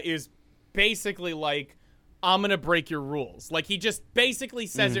Sokka is basically like, I'm going to break your rules. Like he just basically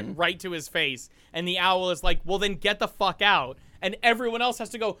says it right to his face. And the owl is like, well, then get the fuck out. And everyone else has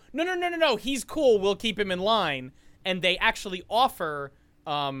to go, no. He's cool. We'll keep him in line. And they actually offer,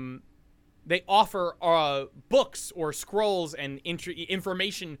 books or scrolls and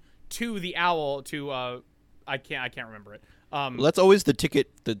information to the owl to, I can't remember it. That's always the ticket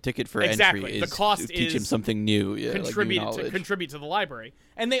for Exactly. entry. The Is cost to teach him is something new. Yeah, contribute like new to knowledge. contribute to the library,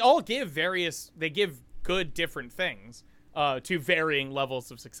 and they all give good different things to varying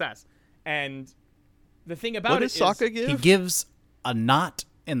levels of success. And the thing about What it does is, Sokka give? He gives a knot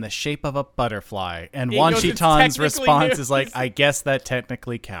in the shape of a butterfly, and He Wan goes, "It's Shitan's technically response new." is like, I guess that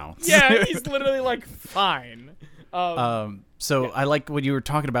technically counts. yeah, he's literally like, fine. So I like what you were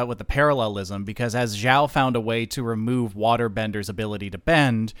talking about with the parallelism, because as Zhao found a way to remove Waterbender's ability to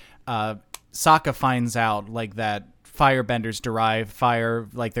bend, Sokka finds out like that firebenders derive fire,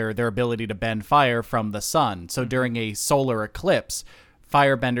 like their ability to bend fire, from the sun. So during a solar eclipse,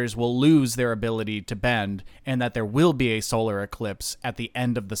 firebenders will lose their ability to bend, and that there will be a solar eclipse at the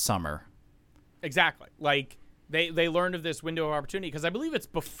end of the summer. Exactly. Like they learned of this window of opportunity because I believe it's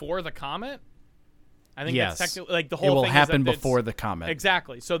before the comet. I think Yes. that's technically like the whole It will thing happen is that before it's- the comet.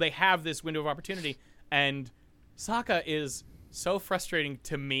 Exactly. So they have this window of opportunity, and Sokka is so frustrating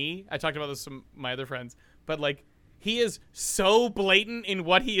to me. I talked about this with my other friends, but like he is so blatant in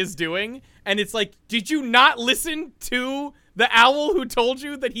what he is doing, and it's like, did you not listen to the owl who told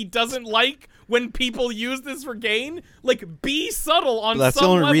you that he doesn't like when people use this for gain? Like, be subtle on That's some the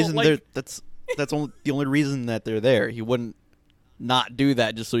only level. reason like, they're that's only the only reason that they're there. He wouldn't not do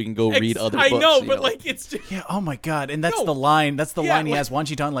that just so he can go read other I books. know, you but like it's just, Yeah, oh my God. And that's No. the line. That's the Yeah, line he like- has Wan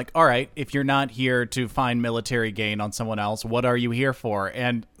Shitan, like, all right, if you're not here to find military gain on someone else, what are you here for?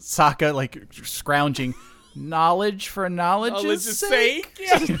 And Sokka, like, scrounging, knowledge for knowledge's sake.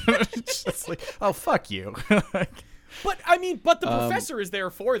 Yeah. Just like, oh, fuck you. But the professor is there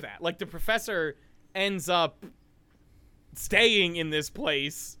for that. Like, the professor ends up staying in this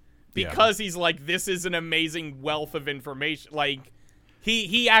place because he's like, this is an amazing wealth of information. Like,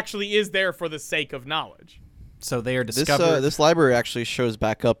 he actually is there for the sake of knowledge. So they are discovered. This library actually shows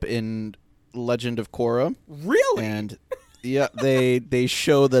back up in Legend of Korra. Really? And yeah, they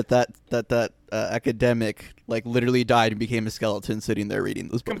show that academic like literally died and became a skeleton sitting there reading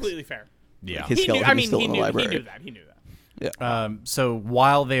those books. Completely fair. Yeah. His skeleton is still in the library. He knew that. Yeah. So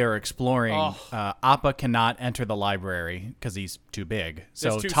while they are exploring, Appa cannot enter the library because he's too big.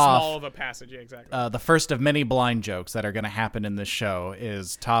 So it's too Toph, small of a passage. Yeah, exactly. the first of many blind jokes that are going to happen in this show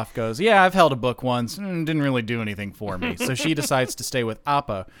is Toph goes, yeah, I've held a book once. Didn't really do anything for me. So she decides to stay with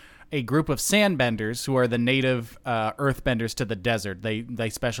Appa, a group of sandbenders who are the native earthbenders to the desert. They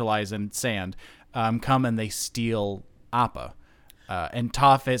specialize in sand. Come and they steal Appa. And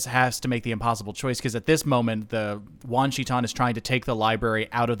Toph has to make the impossible choice because at this moment, the Wan Shi-tan is trying to take the library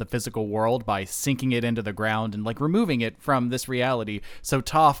out of the physical world by sinking it into the ground and like removing it from this reality. So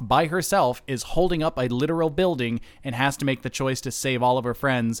Toph, by herself, is holding up a literal building and has to make the choice to save all of her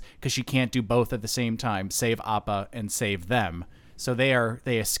friends because she can't do both at the same time, save Appa and save them. So they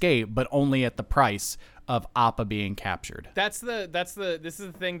escape, but only at the price of Appa being captured. This is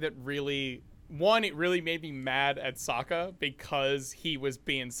the thing that really. One, it really made me mad at Sokka because he was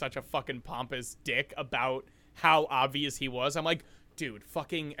being such a fucking pompous dick about how obvious he was. I'm like, dude,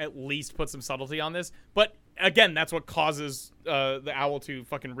 fucking at least put some subtlety on this. But again, that's what causes the owl to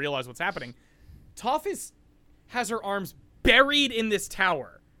fucking realize what's happening. Toph has her arms buried in this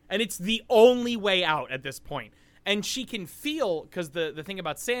tower, and it's the only way out at this point. And she can feel, because the thing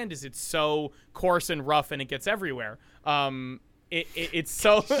about sand is it's so coarse and rough and it gets everywhere. It's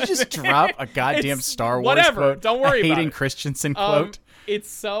so. Did you just drop a goddamn Star Wars whatever. Quote? Don't worry a about Hayden it. Christensen quote. It's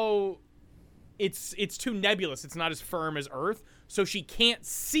so. It's too nebulous. It's not as firm as Earth, so she can't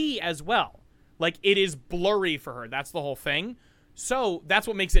see as well. Like, it is blurry for her. That's the whole thing. So that's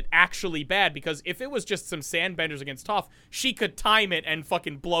what makes it actually bad, because if it was just some sandbenders against Toph, she could time it and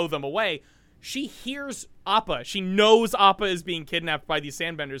fucking blow them away. She hears Appa. She knows Appa is being kidnapped by these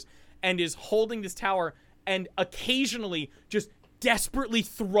sandbenders and is holding this tower and occasionally just desperately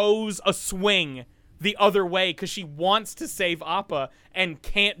throws a swing the other way because she wants to save Appa and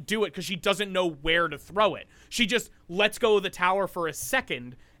can't do it because she doesn't know where to throw it. She just lets go of the tower for a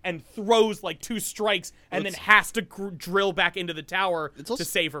second and throws like 2 strikes and then has to drill back into the tower to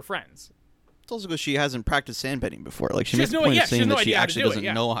save her friends. It's also because she hasn't practiced sandbending before. Like, she has makes the no point idea- of saying she has no that she idea how to actually do it, doesn't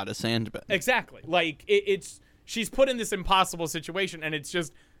yeah. know how to sandbend. Exactly. Like, she's put in this impossible situation, and it's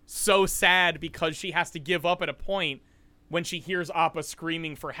just so sad because she has to give up at a point when she hears Appa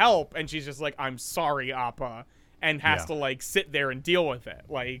screaming for help, and she's just like, I'm sorry, Appa, and has to, like, sit there and deal with it.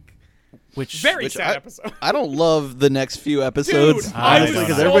 Like, very sad episode. I don't love the next few episodes. Dude, I was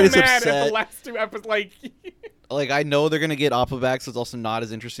honestly, so everybody's mad upset. at the last 2 episodes. Like, I know they're gonna get Appa back, so it's also not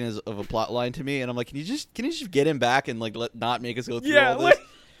as interesting of a plot line to me. And I'm like, can you just get him back and like not make us go through all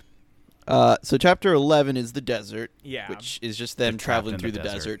this? So chapter 11 is the desert, which is just them traveling through the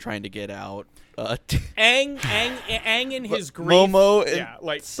desert, trying to get out. Aang and his grief. Momo and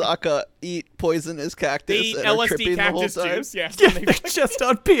Sokka eat poisonous cactus and are LSD tripping cactus the whole time. juice. Yeah, They're just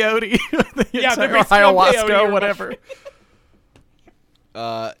on peyote. Yeah, they're or basically on peyote ayahuasca, or whatever.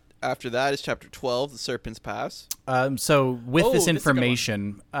 After that is chapter 12, the Serpent's Pass. So with this this is a good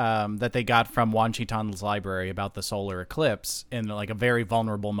information that they got from Wan Shi-tan's library about the solar eclipse in like a very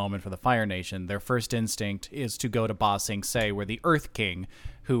vulnerable moment for the Fire Nation, their first instinct is to go to Ba Sing Se, where the Earth King,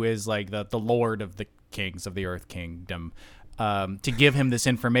 who is like the lord of the kings of the Earth Kingdom, to give him this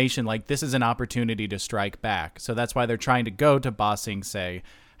information. Like, this is an opportunity to strike back. So that's why they're trying to go to Ba Sing Se.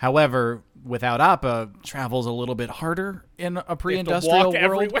 However, without Appa, travel's a little bit harder in a pre-industrial world.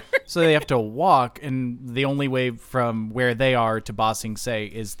 Everywhere. So they have to walk, and the only way from where they are to Ba Sing Se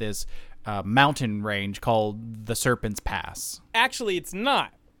is this mountain range called the Serpent's Pass. Actually, it's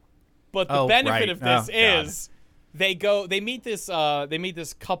not. But the benefit of this is they meet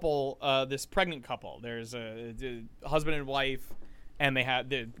this couple, this pregnant couple. There's a husband and wife, and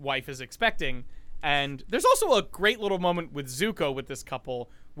the wife is expecting. And there's also a great little moment with Zuko with this couple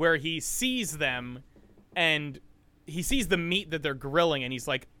where he sees them and he sees the meat that they're grilling, and he's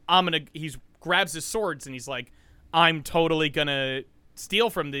like, he grabs his swords and he's like, I'm totally gonna steal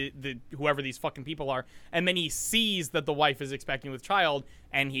from the whoever these fucking people are. And then he sees that the wife is expecting with child,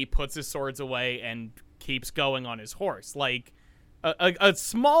 and he puts his swords away and keeps going on his horse. Like a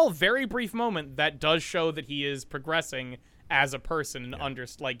small, very brief moment that does show that he is progressing as a person,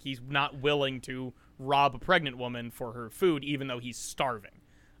 and like, he's not willing to rob a pregnant woman for her food, even though he's starving.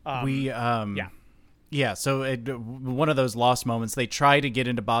 Yeah, so one of those lost moments, they try to get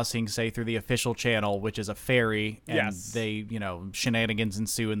into Ba Sing Se through the official channel, which is a ferry, and Yes. they, shenanigans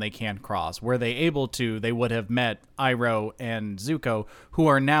ensue and they can't cross. Were they able to, they would have met Iroh and Zuko, who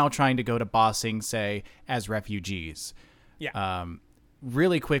are now trying to go to Ba Sing Se as refugees. Yeah.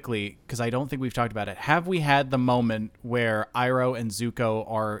 Really quickly, because I don't think we've talked about it, have we had the moment where Iroh and Zuko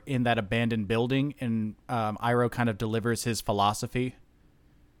are in that abandoned building and Iroh kind of delivers his philosophy?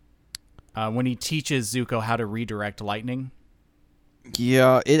 When he teaches Zuko how to redirect lightning.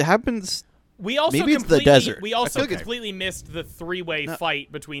 Yeah, it happens. We also Maybe it's the desert. We also Okay. completely missed the three-way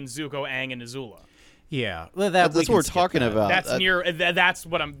fight between Zuko, Aang, and Azula. Yeah, well, That's what we're talking about. That's That- That's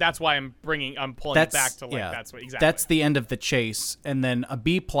what I'm. That's why I'm pulling it back to That's what exactly. That's the end of the chase, and then a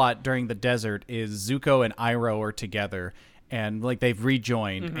B plot during the desert is Zuko and Iroh are together, and they've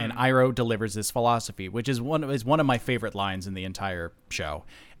rejoined, and Iroh delivers this philosophy, which is one of my favorite lines in the entire show.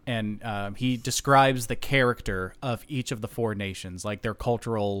 And he describes the character of each of the four nations, like their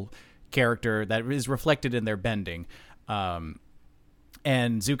cultural character that is reflected in their bending.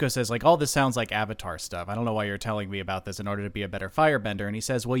 And Zuko says, all this sounds like Avatar stuff. I don't know why you're telling me about this in order to be a better firebender. And he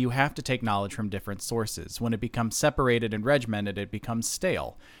says, well, you have to take knowledge from different sources. When it becomes separated and regimented, it becomes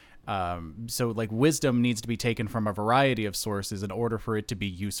stale. So wisdom needs to be taken from a variety of sources in order for it to be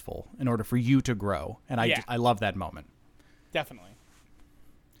useful, in order for you to grow. And I love that moment. Definitely.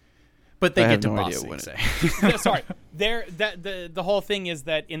 But they I get have to no Ba idea Sing when Se. No, sorry. The whole thing is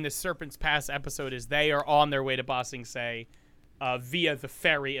that in the Serpent's Pass episode is they are on their way to Ba Sing Se via the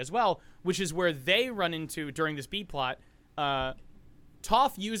ferry as well, which is where they run into during this B plot.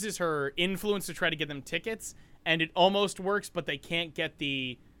 Toph uses her influence to try to get them tickets, and it almost works, but they can't get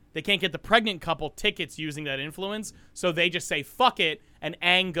the pregnant couple tickets using that influence, so they just say fuck it, and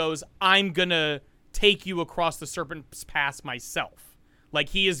Aang goes, I'm gonna take you across the Serpent's Pass myself.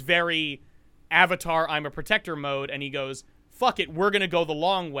 He is very Avatar, I'm a protector mode, and he goes, fuck it, we're going to go the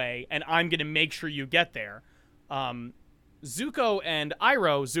long way, and I'm going to make sure you get there. Zuko and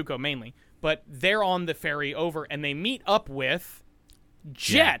Iroh, Zuko mainly, but they're on the ferry over, and they meet up with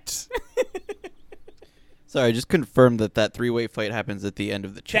Jet. Sorry, just confirm that three-way fight happens at the end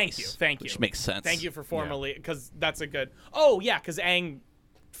of the chase. Thank you. Which makes sense. Thank you for formally, because that's a good... Oh, yeah, because Aang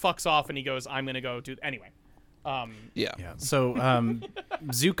fucks off, and he goes, I'm going to go do... Anyway. Yeah. So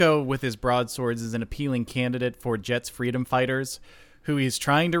Zuko with his broadswords is an appealing candidate for Jet's freedom fighters, who he's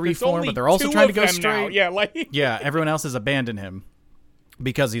trying to reform, but they're also trying to go straight. Now. Yeah, everyone else has abandoned him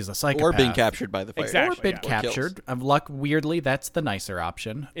because he's a psychopath. Or being captured by the fire. Exactly. Or been yeah. captured. Of luck, weirdly, that's the nicer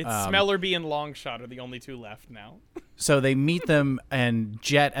option. It's Smellerby and Longshot are the only two left now. So they meet them, and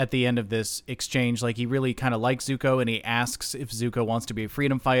Jet at the end of this exchange, he really kind of likes Zuko, and he asks if Zuko wants to be a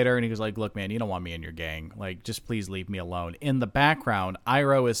freedom fighter, and he goes look, man, you don't want me in your gang. Just please leave me alone. In the background,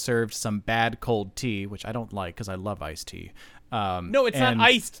 Iroh is served some bad cold tea, which I don't like because I love iced tea. No, it's not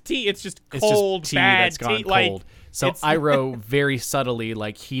iced tea. It's just It's cold, just tea bad that's gone tea. cold. So it's- Iroh very subtly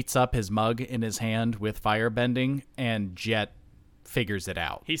heats up his mug in his hand with firebending, and Jet figures it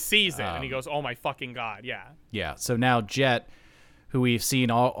out. He sees it and he goes, "Oh my fucking god!" Yeah. Yeah. So now Jet, who we've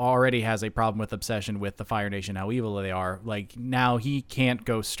seen already has a problem with obsession with the Fire Nation, how evil they are. Now he can't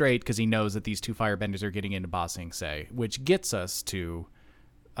go straight because he knows that these two firebenders are getting into Ba Sing Se, which gets us to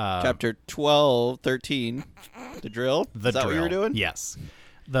Chapter 12, 13, the drill. the Is that drill. what you were doing? Yes.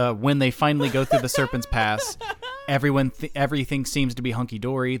 When they finally go through the Serpent's Pass, everything seems to be hunky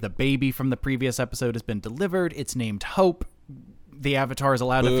dory. The baby from the previous episode has been delivered. It's named Hope. The Avatar is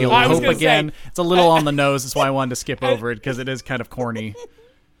allowed to feel I was hope gonna again. say- It's a little on the nose. That's why I wanted to skip over it because it is kind of corny.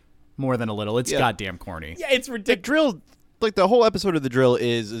 More than a little. It's Yeah. goddamn corny. Yeah, it's The ridiculous. drill, the whole episode of the drill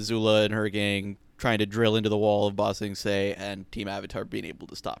is Azula and her gang trying to drill into the wall of Ba Sing Se and Team Avatar being able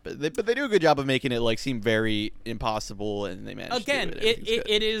to stop it. But they do a good job of making it seem very impossible, and they manage Again, to do it.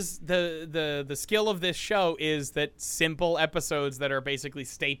 it is the skill of this show is that simple episodes that are basically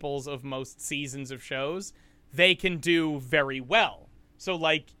staples of most seasons of shows, they can do very well. So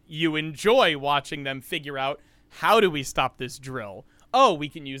you enjoy watching them figure out, how do we stop this drill? Oh, we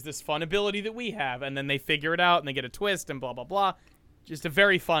can use this fun ability that we have, and then they figure it out and they get a twist and blah blah blah. Just a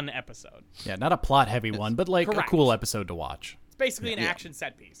very fun episode. Yeah, not a plot-heavy one, but a Correct. cool episode to watch. It's basically an action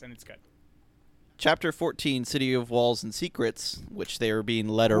set piece, and it's good. Chapter 14, City of Walls and Secrets, which they are being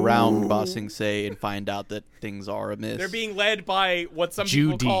led around Ba Sing Se and find out that things are amiss. They're being led by what some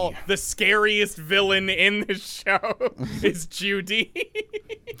Judy. people call the scariest villain in the show. Is Judy.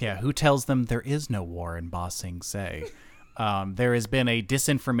 Yeah, who tells them there is no war in Ba Sing Se? there has been a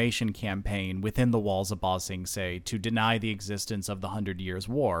disinformation campaign within the walls of Ba Sing Se to deny the existence of the 100 Years'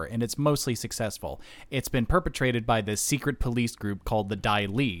 War, and it's mostly successful. It's been perpetrated by this secret police group called the Dai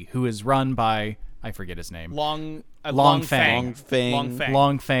Li, who is run by, I forget his name. Long Fang.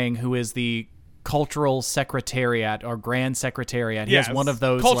 Long Fang, who is the cultural secretariat or grand secretariat. He has one of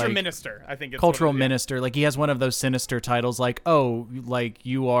those culture like, minister, I think it's cultural minister. Like he has one of those sinister titles like, oh, like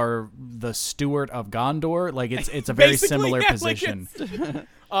you are the steward of Gondor. Like it's a very similar position.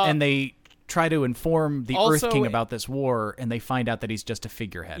 And they try to inform the Earth King about this war, and they find out that he's just a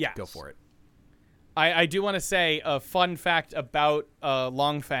figurehead. Yes. Go for it. I do want to say a fun fact about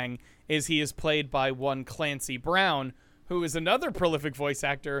Long Fang is he is played by one Clancy Brown, who is another prolific voice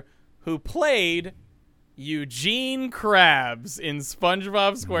actor who played Eugene Krabs in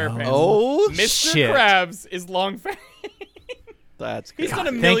SpongeBob SquarePants. Oh, Mr. shit. Krabs is Long Fang. That's good. He's done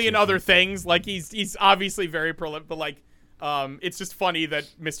a million other things. Like he's obviously very prolific, but like it's just funny that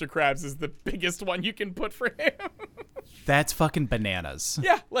Mr. Krabs is the biggest one you can put for him. That's fucking bananas.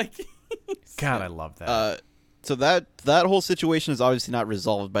 Yeah, like God, I love that. So that whole situation is obviously not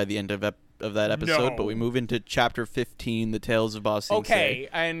resolved by the end of that episode, No. but we move into chapter 15, the Tales of Ba Sing Se. okay,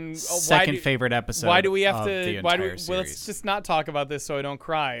 and Second favorite episode. Why do we have of to? The Why do? entire Well, let's series. just not talk about this so I don't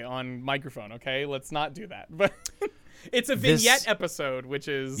cry on microphone. Okay, let's not do that. But it's a vignette episode, which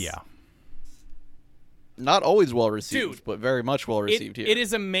is Not always well received, Dude, but very much well received here. It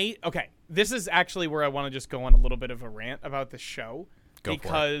is amazing. Okay, this is actually where I want to just go on a little bit of a rant about the show Go for it.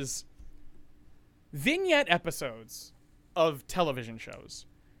 because vignette episodes of television shows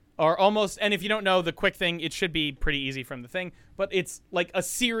are almost, and if you don't know the quick thing, it should be pretty easy from the thing, but it's like a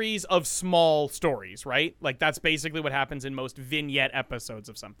series of small stories, right? Like that's basically what happens in most vignette episodes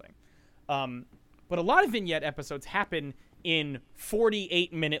of something. But a lot of vignette episodes happen in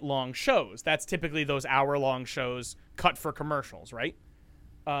 48-minute long shows. That's typically those hour-long shows cut for commercials, right?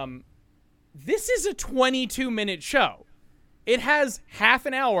 This is a 22-minute show. It has half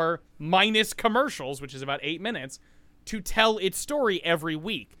an hour minus commercials, which is about 8 minutes, to tell its story every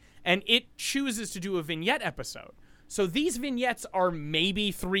week. And it chooses to do a vignette episode. So these vignettes are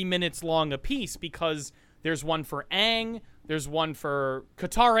maybe 3 minutes long a piece because there's one for Aang, there's one for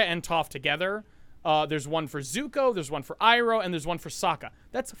Katara and Toph together, there's one for Zuko, there's one for Iroh, and there's one for Sokka.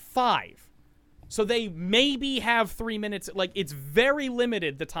 That's 5. So they maybe have 3 minutes. Like, it's very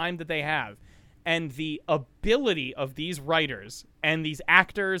limited, the time that they have. And the ability of these writers and these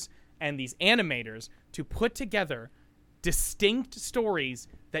actors and these animators to put together distinct stories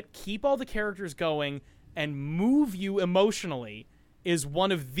that keep all the characters going and move you emotionally is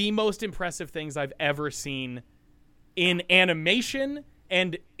one of the most impressive things I've ever seen in animation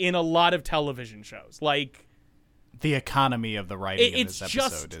and in a lot of television shows. Like, the economy of the writing in this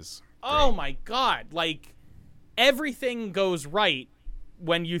episode is great. Oh my God. Like, everything goes right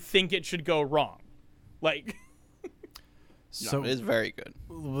when you think it should go wrong. Like, So it is very good.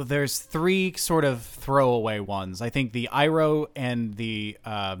 there's 3 sort of throwaway ones. I think the Iroh and the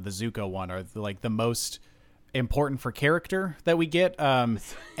Zuko one are like the most important for character that we get.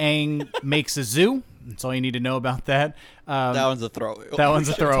 Aang makes a zoo. That's all you need to know about that. That one's a throwaway. That one's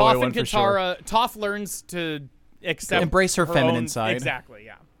a throwaway Toph one and for sure. Katara, Toph learns to accept Embrace her feminine own, side. Exactly,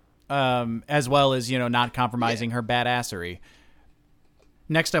 yeah. As well as, not compromising her badassery.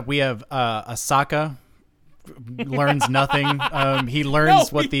 Next up, we have Asaka. Learns nothing. He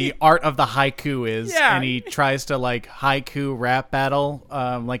learns what the art of the haiku is, Yeah. and he tries to like haiku rap battle,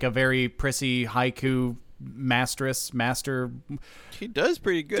 like a very prissy haiku master. He does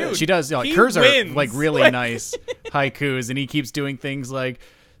pretty good. Dude, She does. Like he hers are wins. like really nice haikus, and he keeps doing things like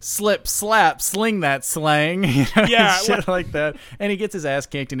slip, slap, sling that slang, Yeah, shit like that. And he gets his ass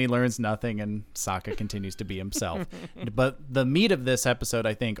kicked, and he learns nothing, and Sokka continues to be himself. But the meat of this episode,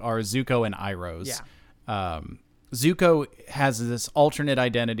 I think, are Zuko and Iroh's. Yeah. Zuko has this alternate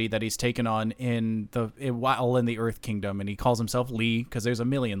identity that he's taken on while in the Earth Kingdom, and he calls himself Lee because there's a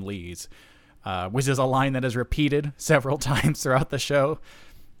million Lees, which is a line that is repeated several times throughout the show.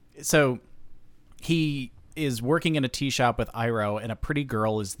 So he is working in a tea shop with Iroh, and a pretty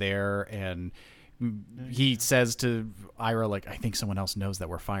girl is there, and he says to Iroh, like, I think someone else knows that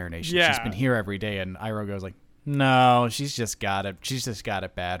we're Fire Nation. Yeah. She's been here every day, and Iroh goes like, no, she's just got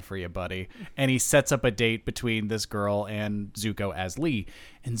it bad for you, buddy. And he sets up a date between this girl and Zuko as Lee.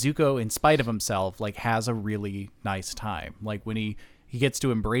 And Zuko, in spite of himself, like, has a really nice time. Like, when he gets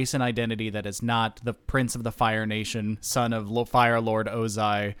to embrace an identity that is not the Prince of the Fire Nation, son of Fire Lord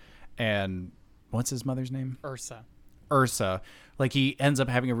Ozai, and what's his mother's name? Ursa. Like, he ends up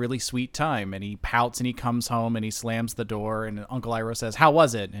having a really sweet time, and he pouts, and he comes home, and he slams the door, and Uncle Iroh says, how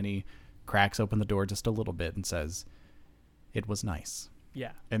was it? And he cracks open the door just a little bit and says, It was nice.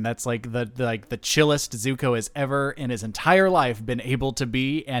 Yeah. And that's like the chillest Zuko has ever in his entire life been able to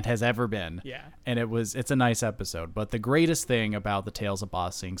be and has ever been. Yeah. And it's a nice episode. But the greatest thing about the Tales of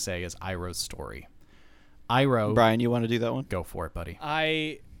Ba Sing Se is Iroh's story. Iroh, Brian, you want to do that one? go for it, buddy.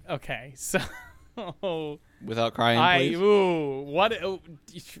 Okay, so Without crying,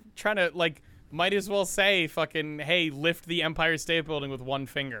 please. Trying to like might as well say fucking hey, lift the Empire State Building with one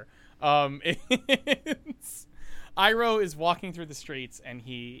finger. It's Iroh is walking through the streets and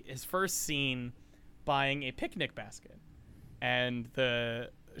he is first seen buying a picnic basket. And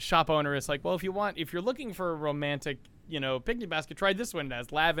the shop owner is like, well, if you're looking for a romantic, picnic basket, try this one. It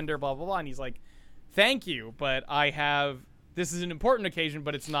has lavender, blah, blah, blah. And he's like, thank you, but this is an important occasion,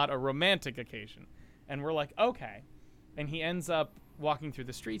 but it's not a romantic occasion. And we're like, okay. And he ends up walking through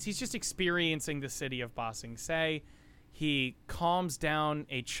the streets. He's just experiencing the city of Ba Sing Se. He calms down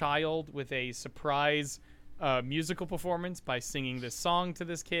a child with a surprise musical performance by singing this song to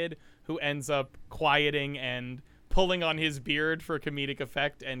this kid, who ends up quieting and pulling on his beard for comedic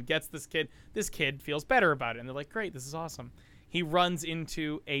effect and gets this kid. This kid feels better about it. And they're like, great, this is awesome. He runs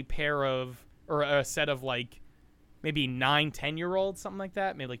into a set of like maybe 9-10-year-olds, something like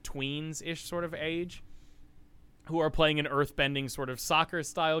that, maybe like tweens-ish sort of age, who are playing an earthbending sort of soccer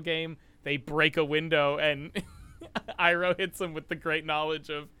style game. They break a window and Iroh hits them with the great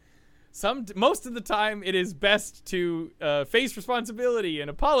knowledge of most of the time it is best to face responsibility and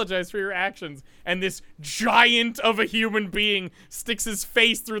apologize for your actions. And this giant of a human being sticks his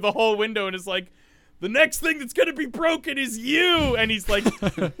face through the whole window and is like, the next thing that's going to be broken is you. And he's like,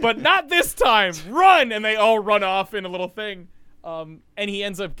 but not this time. Run. And they all run off in a little thing. And he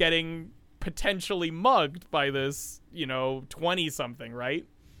ends up getting potentially mugged by this, 20-something, right?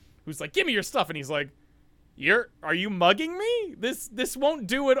 Who's like, give me your stuff. And he's like, are you mugging me? This won't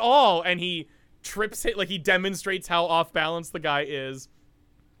do it all. And he trips it, like he demonstrates how off balance the guy is.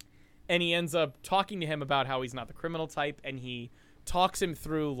 And he ends up talking to him about how he's not the criminal type. And he talks him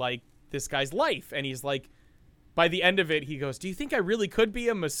through like this guy's life. And he's like, by the end of it, he goes, do you think I really could be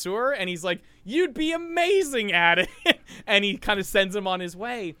a masseur? And he's like, you'd be amazing at it. And he kind of sends him on his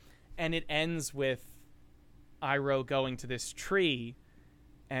way. And it ends with Iroh going to this tree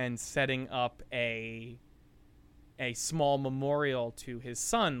and setting up a small memorial to his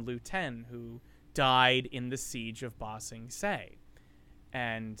son, Lu Ten, who died in the siege of Ba Sing Se.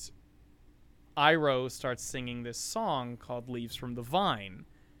 And Iroh starts singing this song called Leaves from the Vine.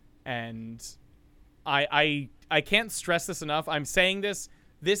 And I can't stress this enough. I'm saying this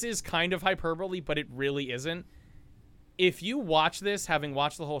is kind of hyperbole, but it really isn't. If you watch this, having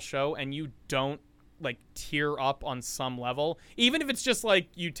watched the whole show, and you don't like tear up on some level, even if it's just like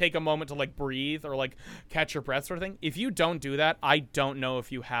you take a moment to like breathe or like catch your breath sort of thing, if you don't do that, I don't know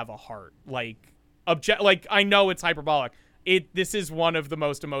if you have a heart. Like I know it's hyperbolic. This is one of the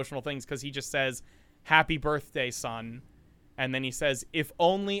most emotional things, because he just says, happy birthday, son. And then he says, if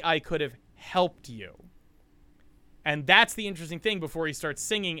only I could have helped you. And that's the interesting thing before he starts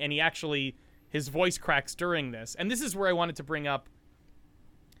singing, and his voice cracks during this. And this is where I wanted to bring up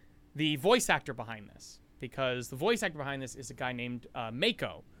the voice actor behind this, because the voice actor behind this is a guy named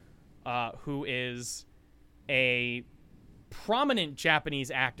Mako, who is a prominent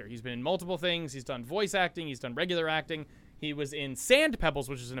Japanese actor. He's been in multiple things. He's done voice acting. He's done regular acting. He was in Sand Pebbles,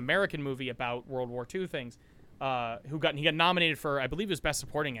 which is an American movie about World War II things. He got nominated for, I believe it was Best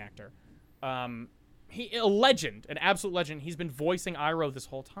Supporting Actor. A legend, an absolute legend. He's been voicing Iroh this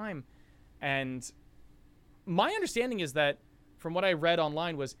whole time. And my understanding is that, from what I read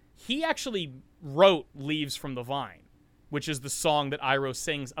online, was he actually wrote Leaves from the Vine, which is the song that Iroh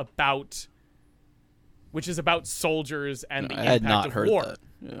sings about, which is about soldiers and the impact of war. That.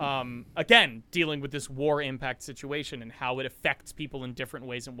 Yeah. Again, dealing with this war impact situation and how it affects people in different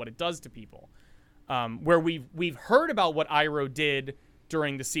ways and what it does to people. Where we've heard about what Iroh did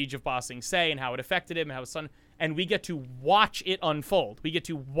during the siege of Ba Sing Se and how it affected him and how his son, and we get to watch it unfold. We get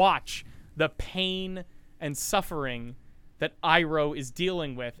to watch the pain and suffering that Iroh is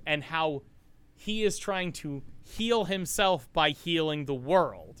dealing with, and how he is trying to heal himself by healing the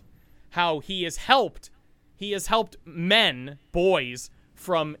world. How he has helped men, boys,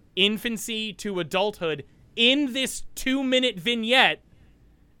 from infancy to adulthood in this 2-minute vignette,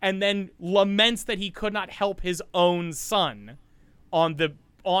 and then laments that he could not help his own son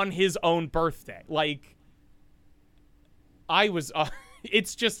on his own birthday. Like, I was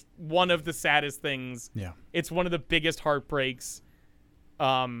it's just one of the saddest things. Yeah. It's one of the biggest heartbreaks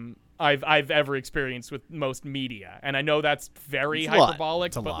I've ever experienced with most media. And I know that's very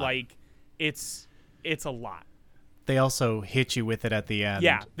hyperbolic, but like it's a lot. They also hit you with it at the end.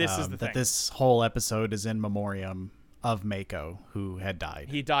 Yeah, this is the thing. That this whole episode is in memoriam of Mako who had died.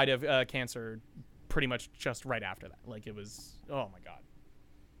 He died of cancer pretty much just right after that. Like, it was, oh my God.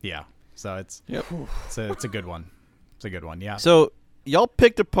 Yeah. So it's Yep. it's a good one. It's a good one. Yeah. So y'all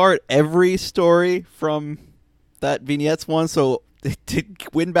picked apart every story from that vignettes one. So to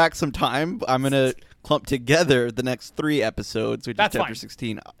win back some time, I'm gonna clump together the next 3 episodes, which That's is chapter fine.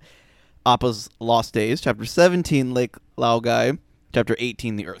 16, Appa's Lost Days, chapter 17, Lake Laogai, chapter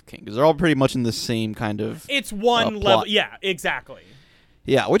 18, The Earth King, because they're all pretty much in the same kind of It's one plot. level. Yeah, exactly.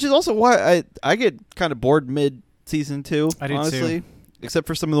 Yeah, which is also why I get kind of bored mid season 2. I do honestly, too. except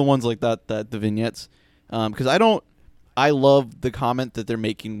for some of the ones like that the vignettes, because I love the comment that they're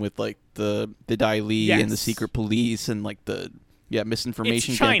making with like the Dai Li and the Yes. secret police and like the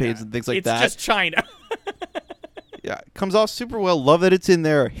misinformation It's China. campaigns and things like it's that. just China. Yeah, it comes off super well. Love that it's in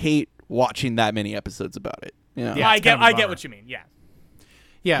there. Hate watching that many episodes about it. You know? Yeah, I it's get kind of a I get bummer. what you mean. Yeah.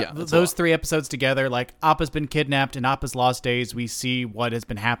 Yeah, that's a those lot. 3 episodes together, like Appa's been kidnapped in Appa's Lost Days. We see what has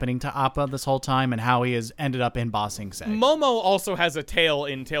been happening to Appa this whole time and how he has ended up in Ba Sing Se. Momo also has a tale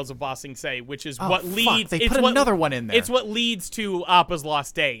in Tales of Ba Sing Se, which is Oh, what fuck, leads. they it's put what- another one in there. It's what leads to Appa's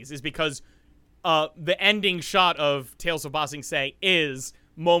Lost Days, is because the ending shot of Tales of Ba Sing Se is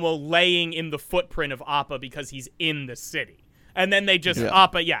Momo laying in the footprint of Appa because he's in the city, and then they just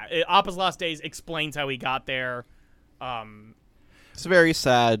Appa's Lost Days explains how he got there. It's very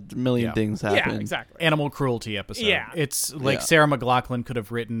sad. A million Yeah. things happen. Yeah, exactly. Animal cruelty episode. Yeah. It's like Yeah. Sarah McLachlan could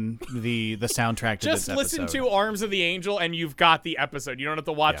have written the soundtrack to Just this episode. listen to Arms of the Angel, and you've got the episode. You don't have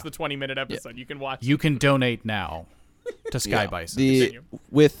to watch Yeah. the 20-minute episode. You can watch. You can donate now to Sky Yeah. Bison. Continue.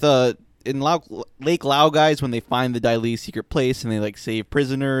 With in Lake Laogai, when they find the Dai Li's secret place and they like save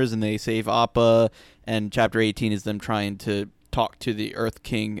prisoners and they save Appa, and chapter 18 is them trying to talk to the Earth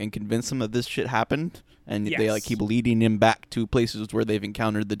King and convince him that this shit happened, and they like Yes. keep leading him back to places where they've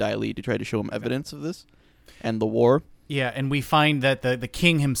encountered the Dai Li to try to show him evidence of this and the war. Yeah, and we find that the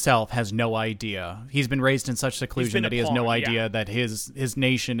king himself has no idea. He's been raised in such seclusion been that a he has no pawn, idea yeah. that his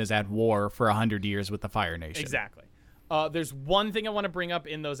nation is at war for 100 years with the Fire Nation. Exactly. There's one thing I want to bring up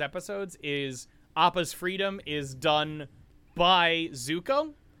in those episodes is Appa's freedom is done by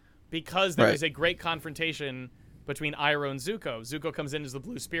Zuko, because there Right. is a great confrontation between Iroh and Zuko. Zuko comes in as the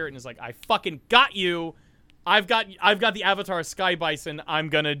Blue Spirit and is like, "I fucking got you. I've got the Avatar Sky Bison. I'm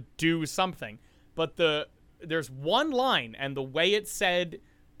gonna do something." But there's one line, and the way it's said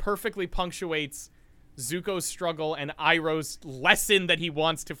perfectly punctuates Zuko's struggle and Iroh's lesson that he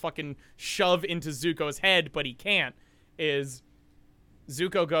wants to fucking shove into Zuko's head, but he can't. Is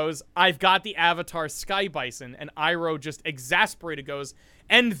Zuko goes, "I've got the Avatar Sky Bison," and Iroh just exasperated goes,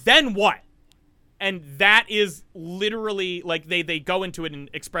 "And then what?" And that is literally, like, they go into it in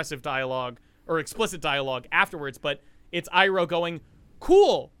expressive dialogue, or explicit dialogue afterwards, but it's Iroh going,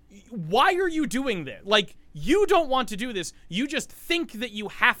 "Cool, why are you doing this? Like, you don't want to do this. You just think that you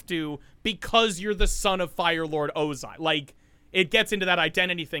have to because you're the son of Fire Lord Ozai." Like, it gets into that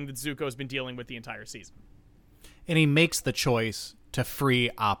identity thing that Zuko's been dealing with the entire season. And he makes the choice to free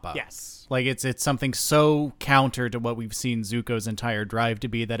Appa. Yes. Like it's something so counter to what we've seen Zuko's entire drive to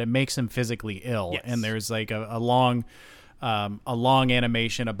be that it makes him physically ill. Yes. And there's like a long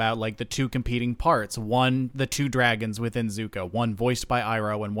animation about like the 2 competing parts. One, the 2 dragons within Zuko, one voiced by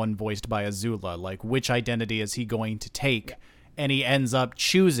Iroh and one voiced by Azula. Like, which identity is he going to take? Yeah. And he ends up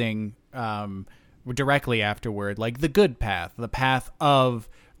choosing directly afterward, like the good path, the path of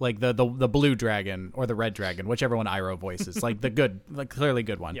like the blue dragon or the red dragon, whichever one Iroh voices, like the good, like clearly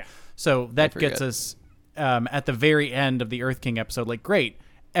good one. Yeah. So that forget. gets us at the very end of the Earth King episode, like, great,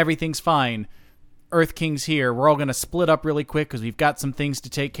 everything's fine. Earth King's here. We're all going to split up really quick because we've got some things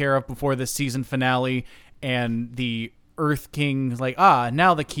to take care of before this season finale. And the Earth King's like,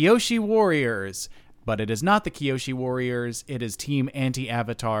 now the Kyoshi Warriors. But it is not the Kyoshi Warriors. It is Team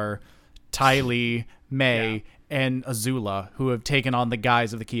Anti-Avatar, Ty Lee, May, and Azula, who have taken on the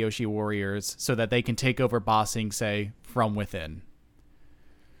guise of the Kyoshi Warriors so that they can take over Ba Sing Se from within.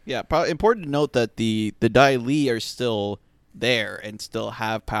 Yeah, important to note that the Dai Li are still there and still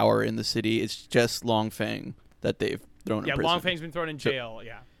have power in the city. It's just Long Feng that they've thrown in prison. Long Feng's been thrown in jail,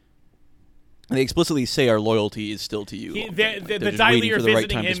 yeah. And they explicitly say our loyalty is still to you. Long Feng. Like, The they're just Dai Li waiting are for the right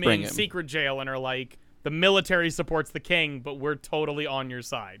visiting time to him spring in him. secret jail and are like, "The military supports the king, but we're totally on your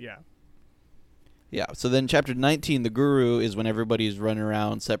side." Yeah. Yeah, so then chapter 19, the Guru, is when everybody's running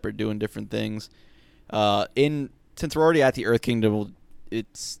around separate doing different things. Since we're already at the Earth Kingdom,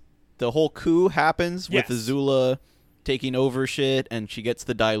 it's the whole coup happens with Yes. Azula taking over shit, and she gets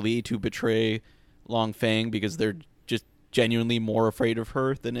the Dai Li to betray Long Feng because they're just genuinely more afraid of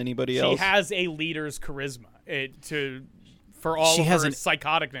her than anybody She else. has a leader's charisma. For all She of has her an-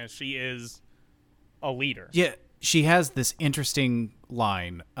 psychoticness, she is a leader. Yeah, she has this interesting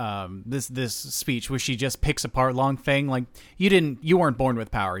line, this speech where she just picks apart Long Feng. Like, you weren't born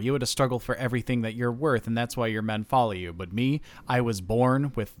with power. You had to struggle for everything that you're worth, and that's why your men follow you. But me, I was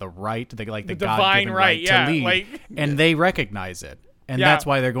born with the right, the divine God-given right yeah, to lead, and they recognize it, and that's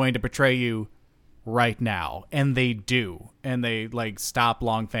why they're going to betray you right now. And they do, and they like stop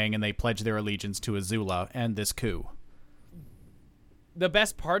Long Feng, and they pledge their allegiance to Azula and this coup. The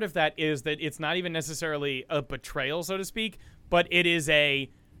best part of that is that it's not even necessarily a betrayal, so to speak, but it is the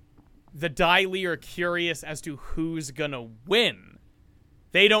Dai Li are curious as to who's gonna win.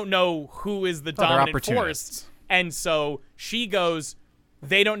 They don't know who is the dominant force, and so she goes,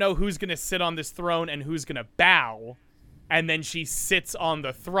 they don't know who's gonna sit on this throne and who's gonna bow, and then she sits on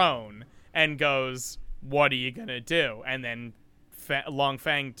the throne and goes, what are you gonna do? And then Long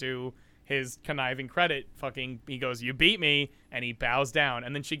Feng, to his conniving credit, he goes, you beat me, and he bows down.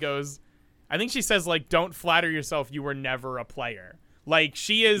 And then she goes, I think she says, like, don't flatter yourself, you were never a player. Like,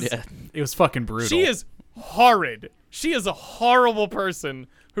 she is... Yeah, it was fucking brutal. She is horrid. She is a horrible person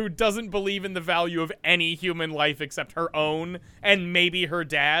who doesn't believe in the value of any human life except her own and maybe her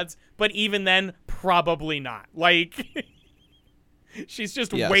dad's, but even then, probably not. Like, she's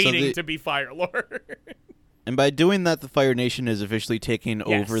just waiting to be Fire Lord. And by doing that, the Fire Nation is officially taking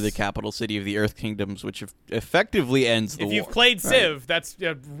over the capital city of the Earth Kingdoms, which effectively ends the war. If you've played Civ, that's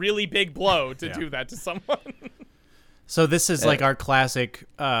a really big blow to do that to someone. So this is like our classic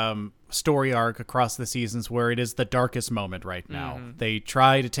story arc across the seasons where it is the darkest moment right now. Mm-hmm. They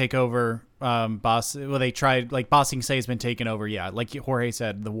try to take over Ba Sing Se has been taken over. Yeah, like Jorge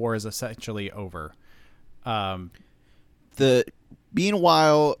said, the war is essentially over.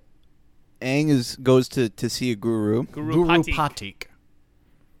 Meanwhile, Aang goes to see a guru Patik,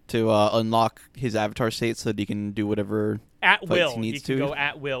 to unlock his avatar state so that he can do whatever at will. He needs he can to go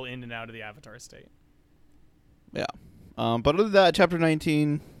at will in and out of the avatar state. Yeah. But other than that, chapter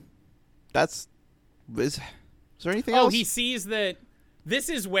 19, is there anything else? Oh, he sees that this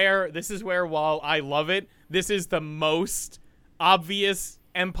is where while I love it, this is the most obvious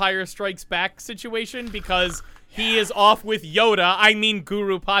Empire Strikes Back situation, because he is off with Yoda,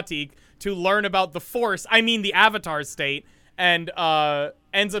 Guru Patik, to learn about the Force, the Avatar state, and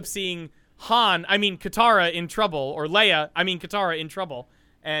ends up seeing Katara in trouble, or Leia, Katara in trouble,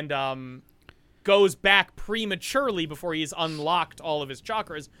 and goes back prematurely before he's unlocked all of his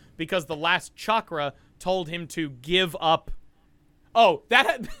chakras, because the last chakra told him to give up. Oh,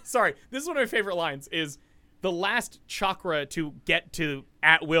 sorry, this is one of my favorite lines, is the last chakra to get to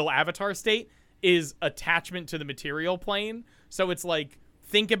at-will Avatar state is attachment to the material plane, so it's like,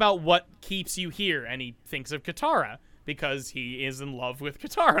 think about what keeps you here. And he thinks of Katara because he is in love with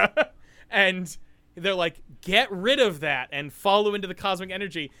Katara. And they're like, get rid of that and follow into the cosmic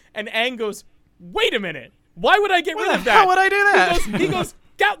energy. And Aang goes, wait a minute. Why would I get rid of that? How would I do that? He goes,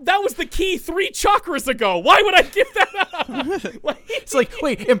 that was the key 3 chakras ago. Why would I give that up? It's like,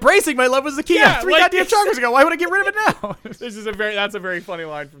 wait, embracing my love was the key 3 goddamn chakras ago. Why would I get rid of it now? That's a very funny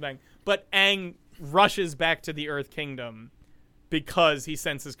line from Aang. But Aang rushes back to the Earth Kingdom because he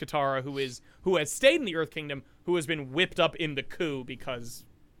senses Katara, who has stayed in the Earth Kingdom, who has been whipped up in the coup, because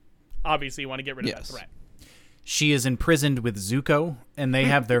obviously you want to get rid of that threat. She is imprisoned with Zuko, and they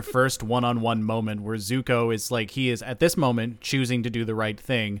have their first one-on-one moment where Zuko is like, he is at this moment choosing to do the right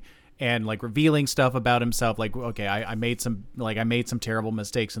thing and like revealing stuff about himself, like, okay, I made some terrible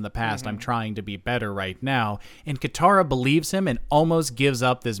mistakes in the past. I'm trying to be better right now. And Katara believes him and almost gives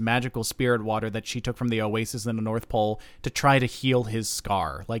up this magical spirit water that she took from the oasis in the North Pole to try to heal his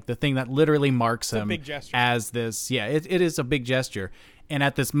scar, like the thing that literally marks him as this. Yeah, it is a big gesture. And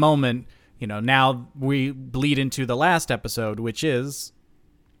at this moment, now we bleed into the last episode, which is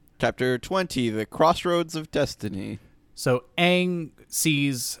chapter 20, The Crossroads of Destiny. So Aang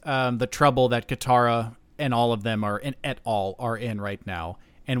sees the trouble that Katara and all of them are in right now,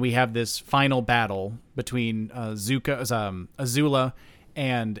 and we have this final battle between Azula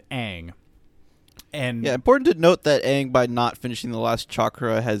and Aang. And important to note that Aang, by not finishing the last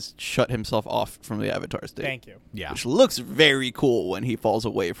chakra, has shut himself off from the Avatar state. Thank you. Yeah, which looks very cool when he falls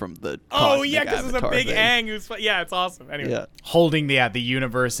away from the. Oh yeah, because it's a big Aang who's it's awesome. Anyway, holding the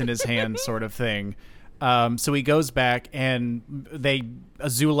universe in his hand, sort of thing. So he goes back, and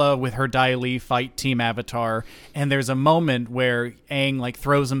Azula with her Dai Li fight Team Avatar, and there's a moment where Aang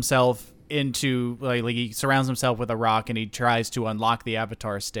throws himself into he surrounds himself with a rock, and he tries to unlock the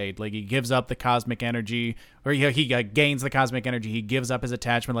Avatar state. Like, he gives up the cosmic energy, or he gains the cosmic energy. He gives up his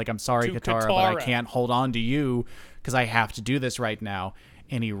attachment. Like, I'm sorry, Katara, but I can't hold on to you because I have to do this right now.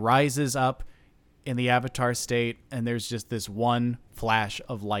 And he rises up in the Avatar state, and there's just this one flash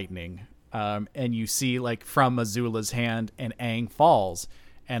of lightning. and you see like from Azula's hand, and Aang falls.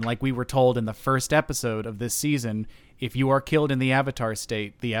 And like we were told in the first episode of this season, if you are killed in the Avatar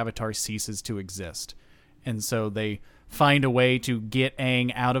state, the Avatar ceases to exist. And so they find a way to get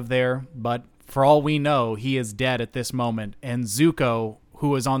Aang out of there, but for all we know, he is dead at this moment. And Zuko,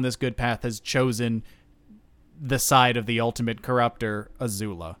 who is on this good path, has chosen the side of the ultimate corruptor,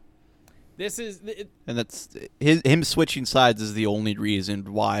 Azula. This is And that's him switching sides is the only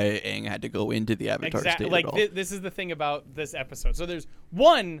reason why Aang had to go into the Avatar state like at all. this is the thing about this episode. So there's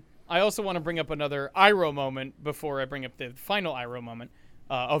one. I also want to bring up another Iroh moment before I bring up the final Iroh moment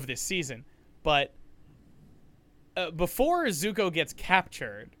of this season. But before Zuko gets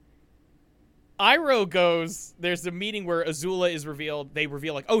captured, Iroh goes. There's a meeting where Azula is revealed. They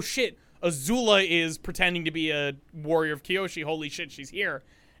reveal like, oh shit, Azula is pretending to be a warrior of Kyoshi. Holy shit, she's here.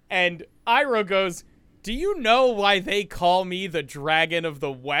 And Iroh goes, do you know why they call me the Dragon of the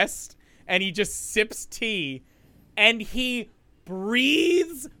West? And he just sips tea, and he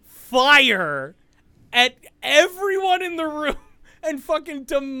breathes fire at everyone in the room and fucking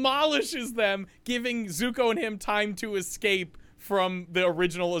demolishes them, giving Zuko and him time to escape from the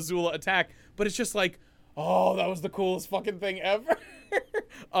original Azula attack. But it's just like, oh, that was the coolest fucking thing ever.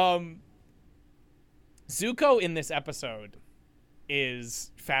 Zuko in this episode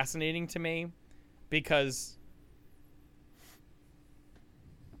is fascinating to me because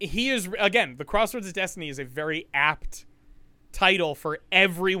he is, again, the Crossroads of Destiny is a very apt title for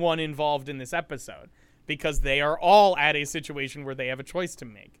everyone involved in this episode because they are all at a situation where they have a choice to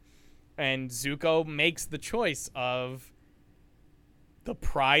make. And Zuko makes the choice of the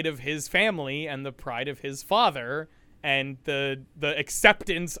pride of his family and the pride of his father and the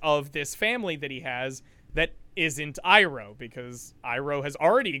acceptance of this family that he has that isn't Iroh, because Iroh has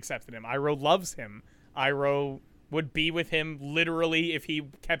already accepted him. Iroh loves him. Iroh would be with him literally if he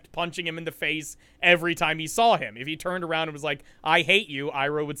kept punching him in the face every time he saw him. If he turned around and was like, I hate you,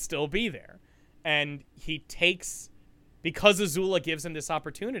 Iroh would still be there. And he takes, because Azula gives him this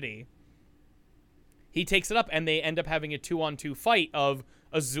opportunity, he takes it up, and they end up having a 2-on-2 fight of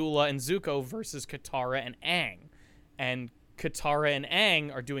Azula and Zuko versus Katara and Aang. And Katara and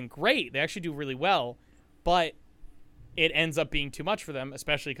Aang are doing great. They actually do really well. But it ends up being too much for them,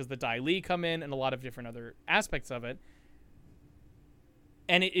 especially because the Dai Li come in and a lot of different other aspects of it.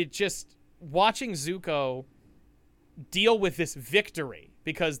 And it just, watching Zuko deal with this victory,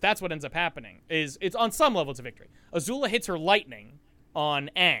 because that's what ends up happening, is it's on some level it's a victory. Azula hits her lightning on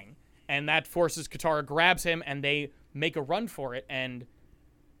Aang, and that forces Katara, grabs him, and they make a run for it, and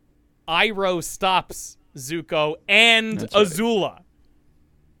Iroh stops Zuko and That's right. Azula.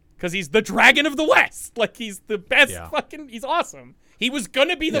 Because he's the Dragon of the West. Like, he's the best fucking... He's awesome. He was going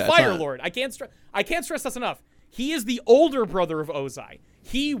to be the Fire Lord. I can't stress this enough. He is the older brother of Ozai.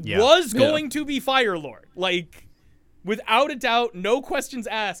 He was going to be Fire Lord. Like, without a doubt, no questions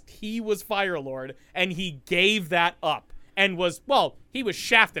asked, he was Fire Lord. And he gave that up. And was... Well, he was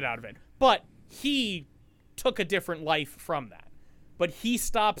shafted out of it. But he took a different life from that. But he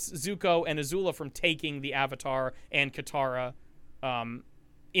stops Zuko and Azula from taking the Avatar and Katara...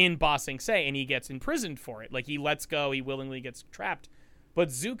 in Ba Sing Se, and he gets imprisoned for it. Like, he lets go, he willingly gets trapped. But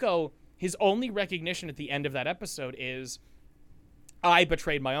Zuko, his only recognition at the end of that episode is, I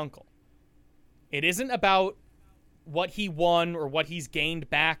betrayed my uncle. It isn't about what he won or what he's gained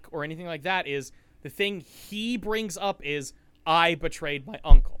back or anything like that. Is the thing he brings up is, I betrayed my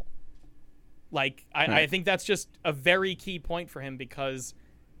uncle. Like, I think that's just a very key point for him, because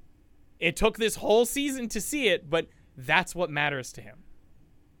it took this whole season to see it, but that's what matters to him.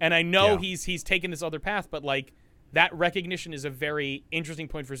 And I know he's taken this other path, but like, that recognition is a very interesting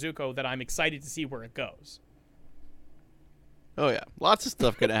point for Zuko that I'm excited to see where it goes. Oh yeah, lots of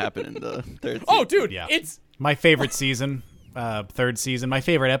stuff gonna happen in the third season. Oh dude, Yeah. it's My favorite season, third season. My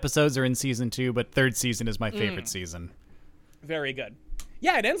favorite episodes are in season 2, but third season is my favorite season. very good.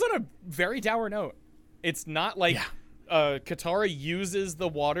 Yeah, it ends on a very dour note. It's not like Katara uses the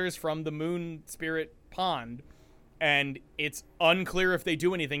waters from the Moon Spirit Pond, and it's unclear if they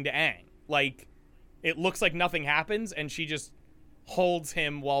do anything to Aang. Like, it looks like nothing happens, and she just holds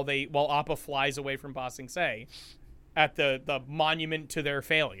him while Appa flies away from Ba Sing Se at the monument to their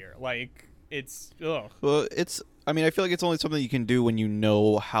failure. Like, it's ugh. Well, I mean, I feel like it's only something you can do when you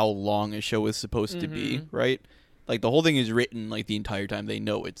know how long a show is supposed to be, right? Like, the whole thing is written, like, the entire time they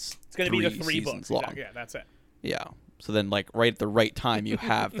know it's going to be the 3 seasons books. long. Exactly. Yeah, that's it. Yeah. So then, like, right at the right time, you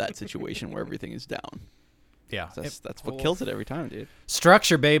have that situation where everything is down. Yeah. That's what kills it every time, dude.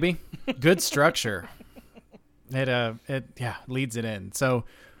 Structure, baby. Good structure. It leads it in. So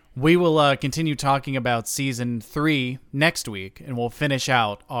We will continue talking about season 3 next week, and we'll finish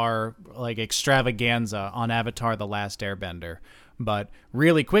out our extravaganza on Avatar: The Last Airbender. But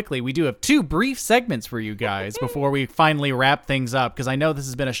really quickly, we do have 2 brief segments for you guys before we finally wrap things up, because I know this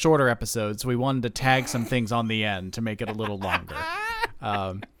has been a shorter episode, so we wanted to tag some things on the end to make it a little longer.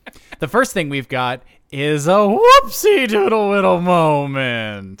 The first thing we've got is a whoopsie doodle whittle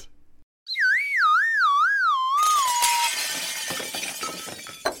moment.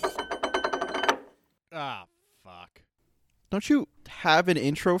 Ah, fuck. Don't you have an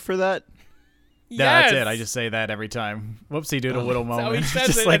intro for that? No, that's it. I just say that every time. Whoopsie doodle whittle That's how moment. he says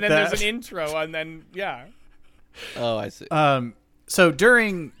Just it, like and then that. there's an intro, and then, yeah. Oh, I see. So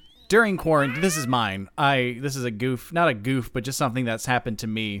during quarantine, this is mine. This is a goof, not a goof, but just something that's happened to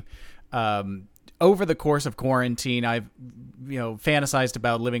me. Over the course of quarantine, I've fantasized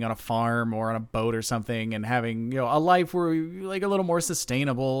about living on a farm or on a boat or something, and having a life where a little more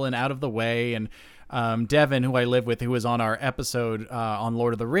sustainable and out of the way. And Devin, who I live with, who was on our episode on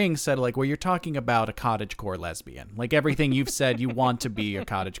Lord of the Rings, said well, you're talking about a cottagecore lesbian. Everything you've said, you want to be a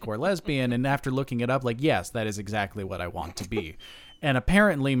cottagecore lesbian. And after looking it up, yes, that is exactly what I want to be. And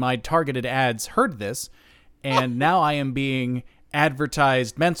apparently my targeted ads heard this, and now I am being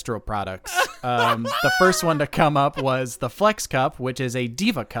advertised menstrual products. The first one to come up was the Flex Cup, which is a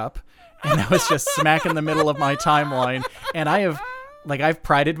Diva Cup, and that was just smack in the middle of my timeline. And I've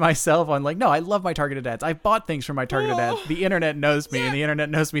prided myself on no, I love my targeted ads. I've bought things from my targeted ads. The internet knows me, and the internet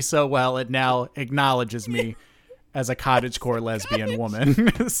knows me so well, it now acknowledges me as a cottagecore lesbian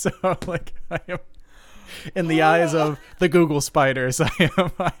woman. So I am, in the eyes of the Google spiders, I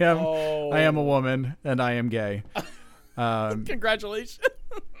am a woman, and I am gay. Congratulations.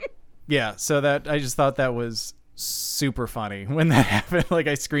 Yeah, so that I just thought that was super funny when that happened.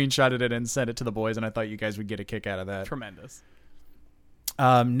 I screenshotted it and sent it to the boys, and I thought you guys would get a kick out of that. Tremendous.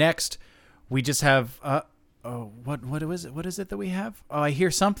 Next, we just have what is it? What is it that we have? Oh, I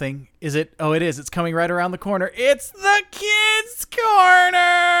hear something. Is it? Oh, it is. It's coming right around the corner. It's the Kids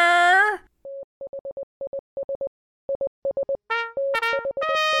Corner.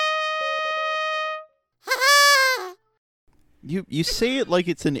 You say it like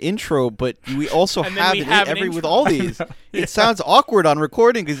it's an intro, but we also And then have we it have an every with intro. all these. It sounds awkward on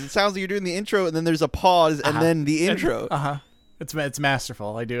recording because it sounds like you're doing the intro and then there's a pause and then the intro. It's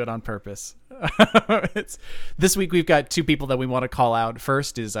masterful. I do it on purpose. This week we've got 2 people that we want to call out.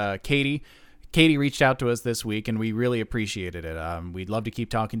 First is Katie. Katie reached out to us this week, and we really appreciated it. We'd love to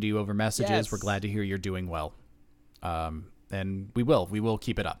keep talking to you over messages. Yes. We're glad to hear you're doing well. And we will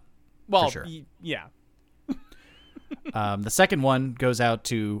keep it up. Well, for sure. Yeah. The second one goes out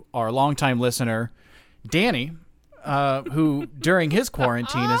to our longtime listener, Danny, who during his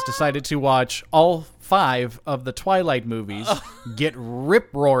quarantine has decided to watch all 5 of the Twilight movies, get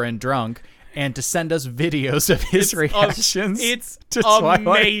rip-roaring drunk, and to send us videos of his reactions. It's to Twilight.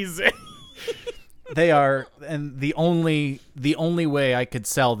 amazing. They are, and the only way I could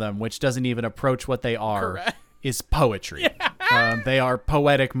sell them, which doesn't even approach what they are, Correct. is poetry. They are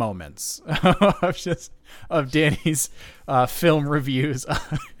poetic moments of Danny's film reviews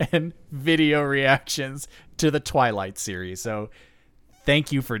and video reactions to the Twilight series. So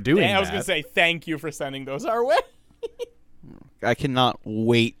thank you for doing that. I was going to say thank you for sending those our way. I cannot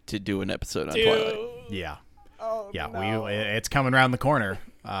wait to do an episode on Twilight. Yeah. Oh, Yeah, no. it's coming around the corner.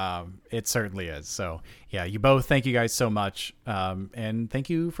 It certainly is. So, yeah, you both, thank you guys so much. And thank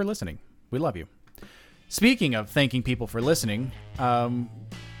you for listening. We love you. Speaking of thanking people for listening,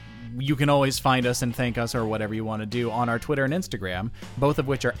 you can always find us and thank us or whatever you want to do on our Twitter and Instagram, both of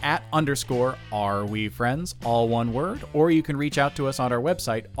which are @_AreWeFriends, all one word, or you can reach out to us on our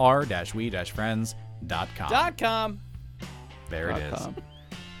website, r-we-friends.com. .com. There it is.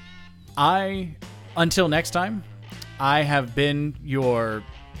 Until next time, I have been your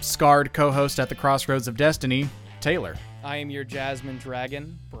scarred co-host at the Crossroads of Destiny, Taylor. I am your Jasmine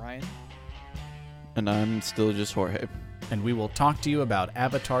Dragon, Brian. And I'm still just Jorge. And we will talk to you about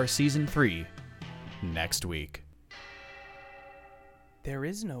Avatar Season 3 next week. There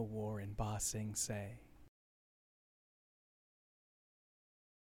is no war in Ba Sing Se.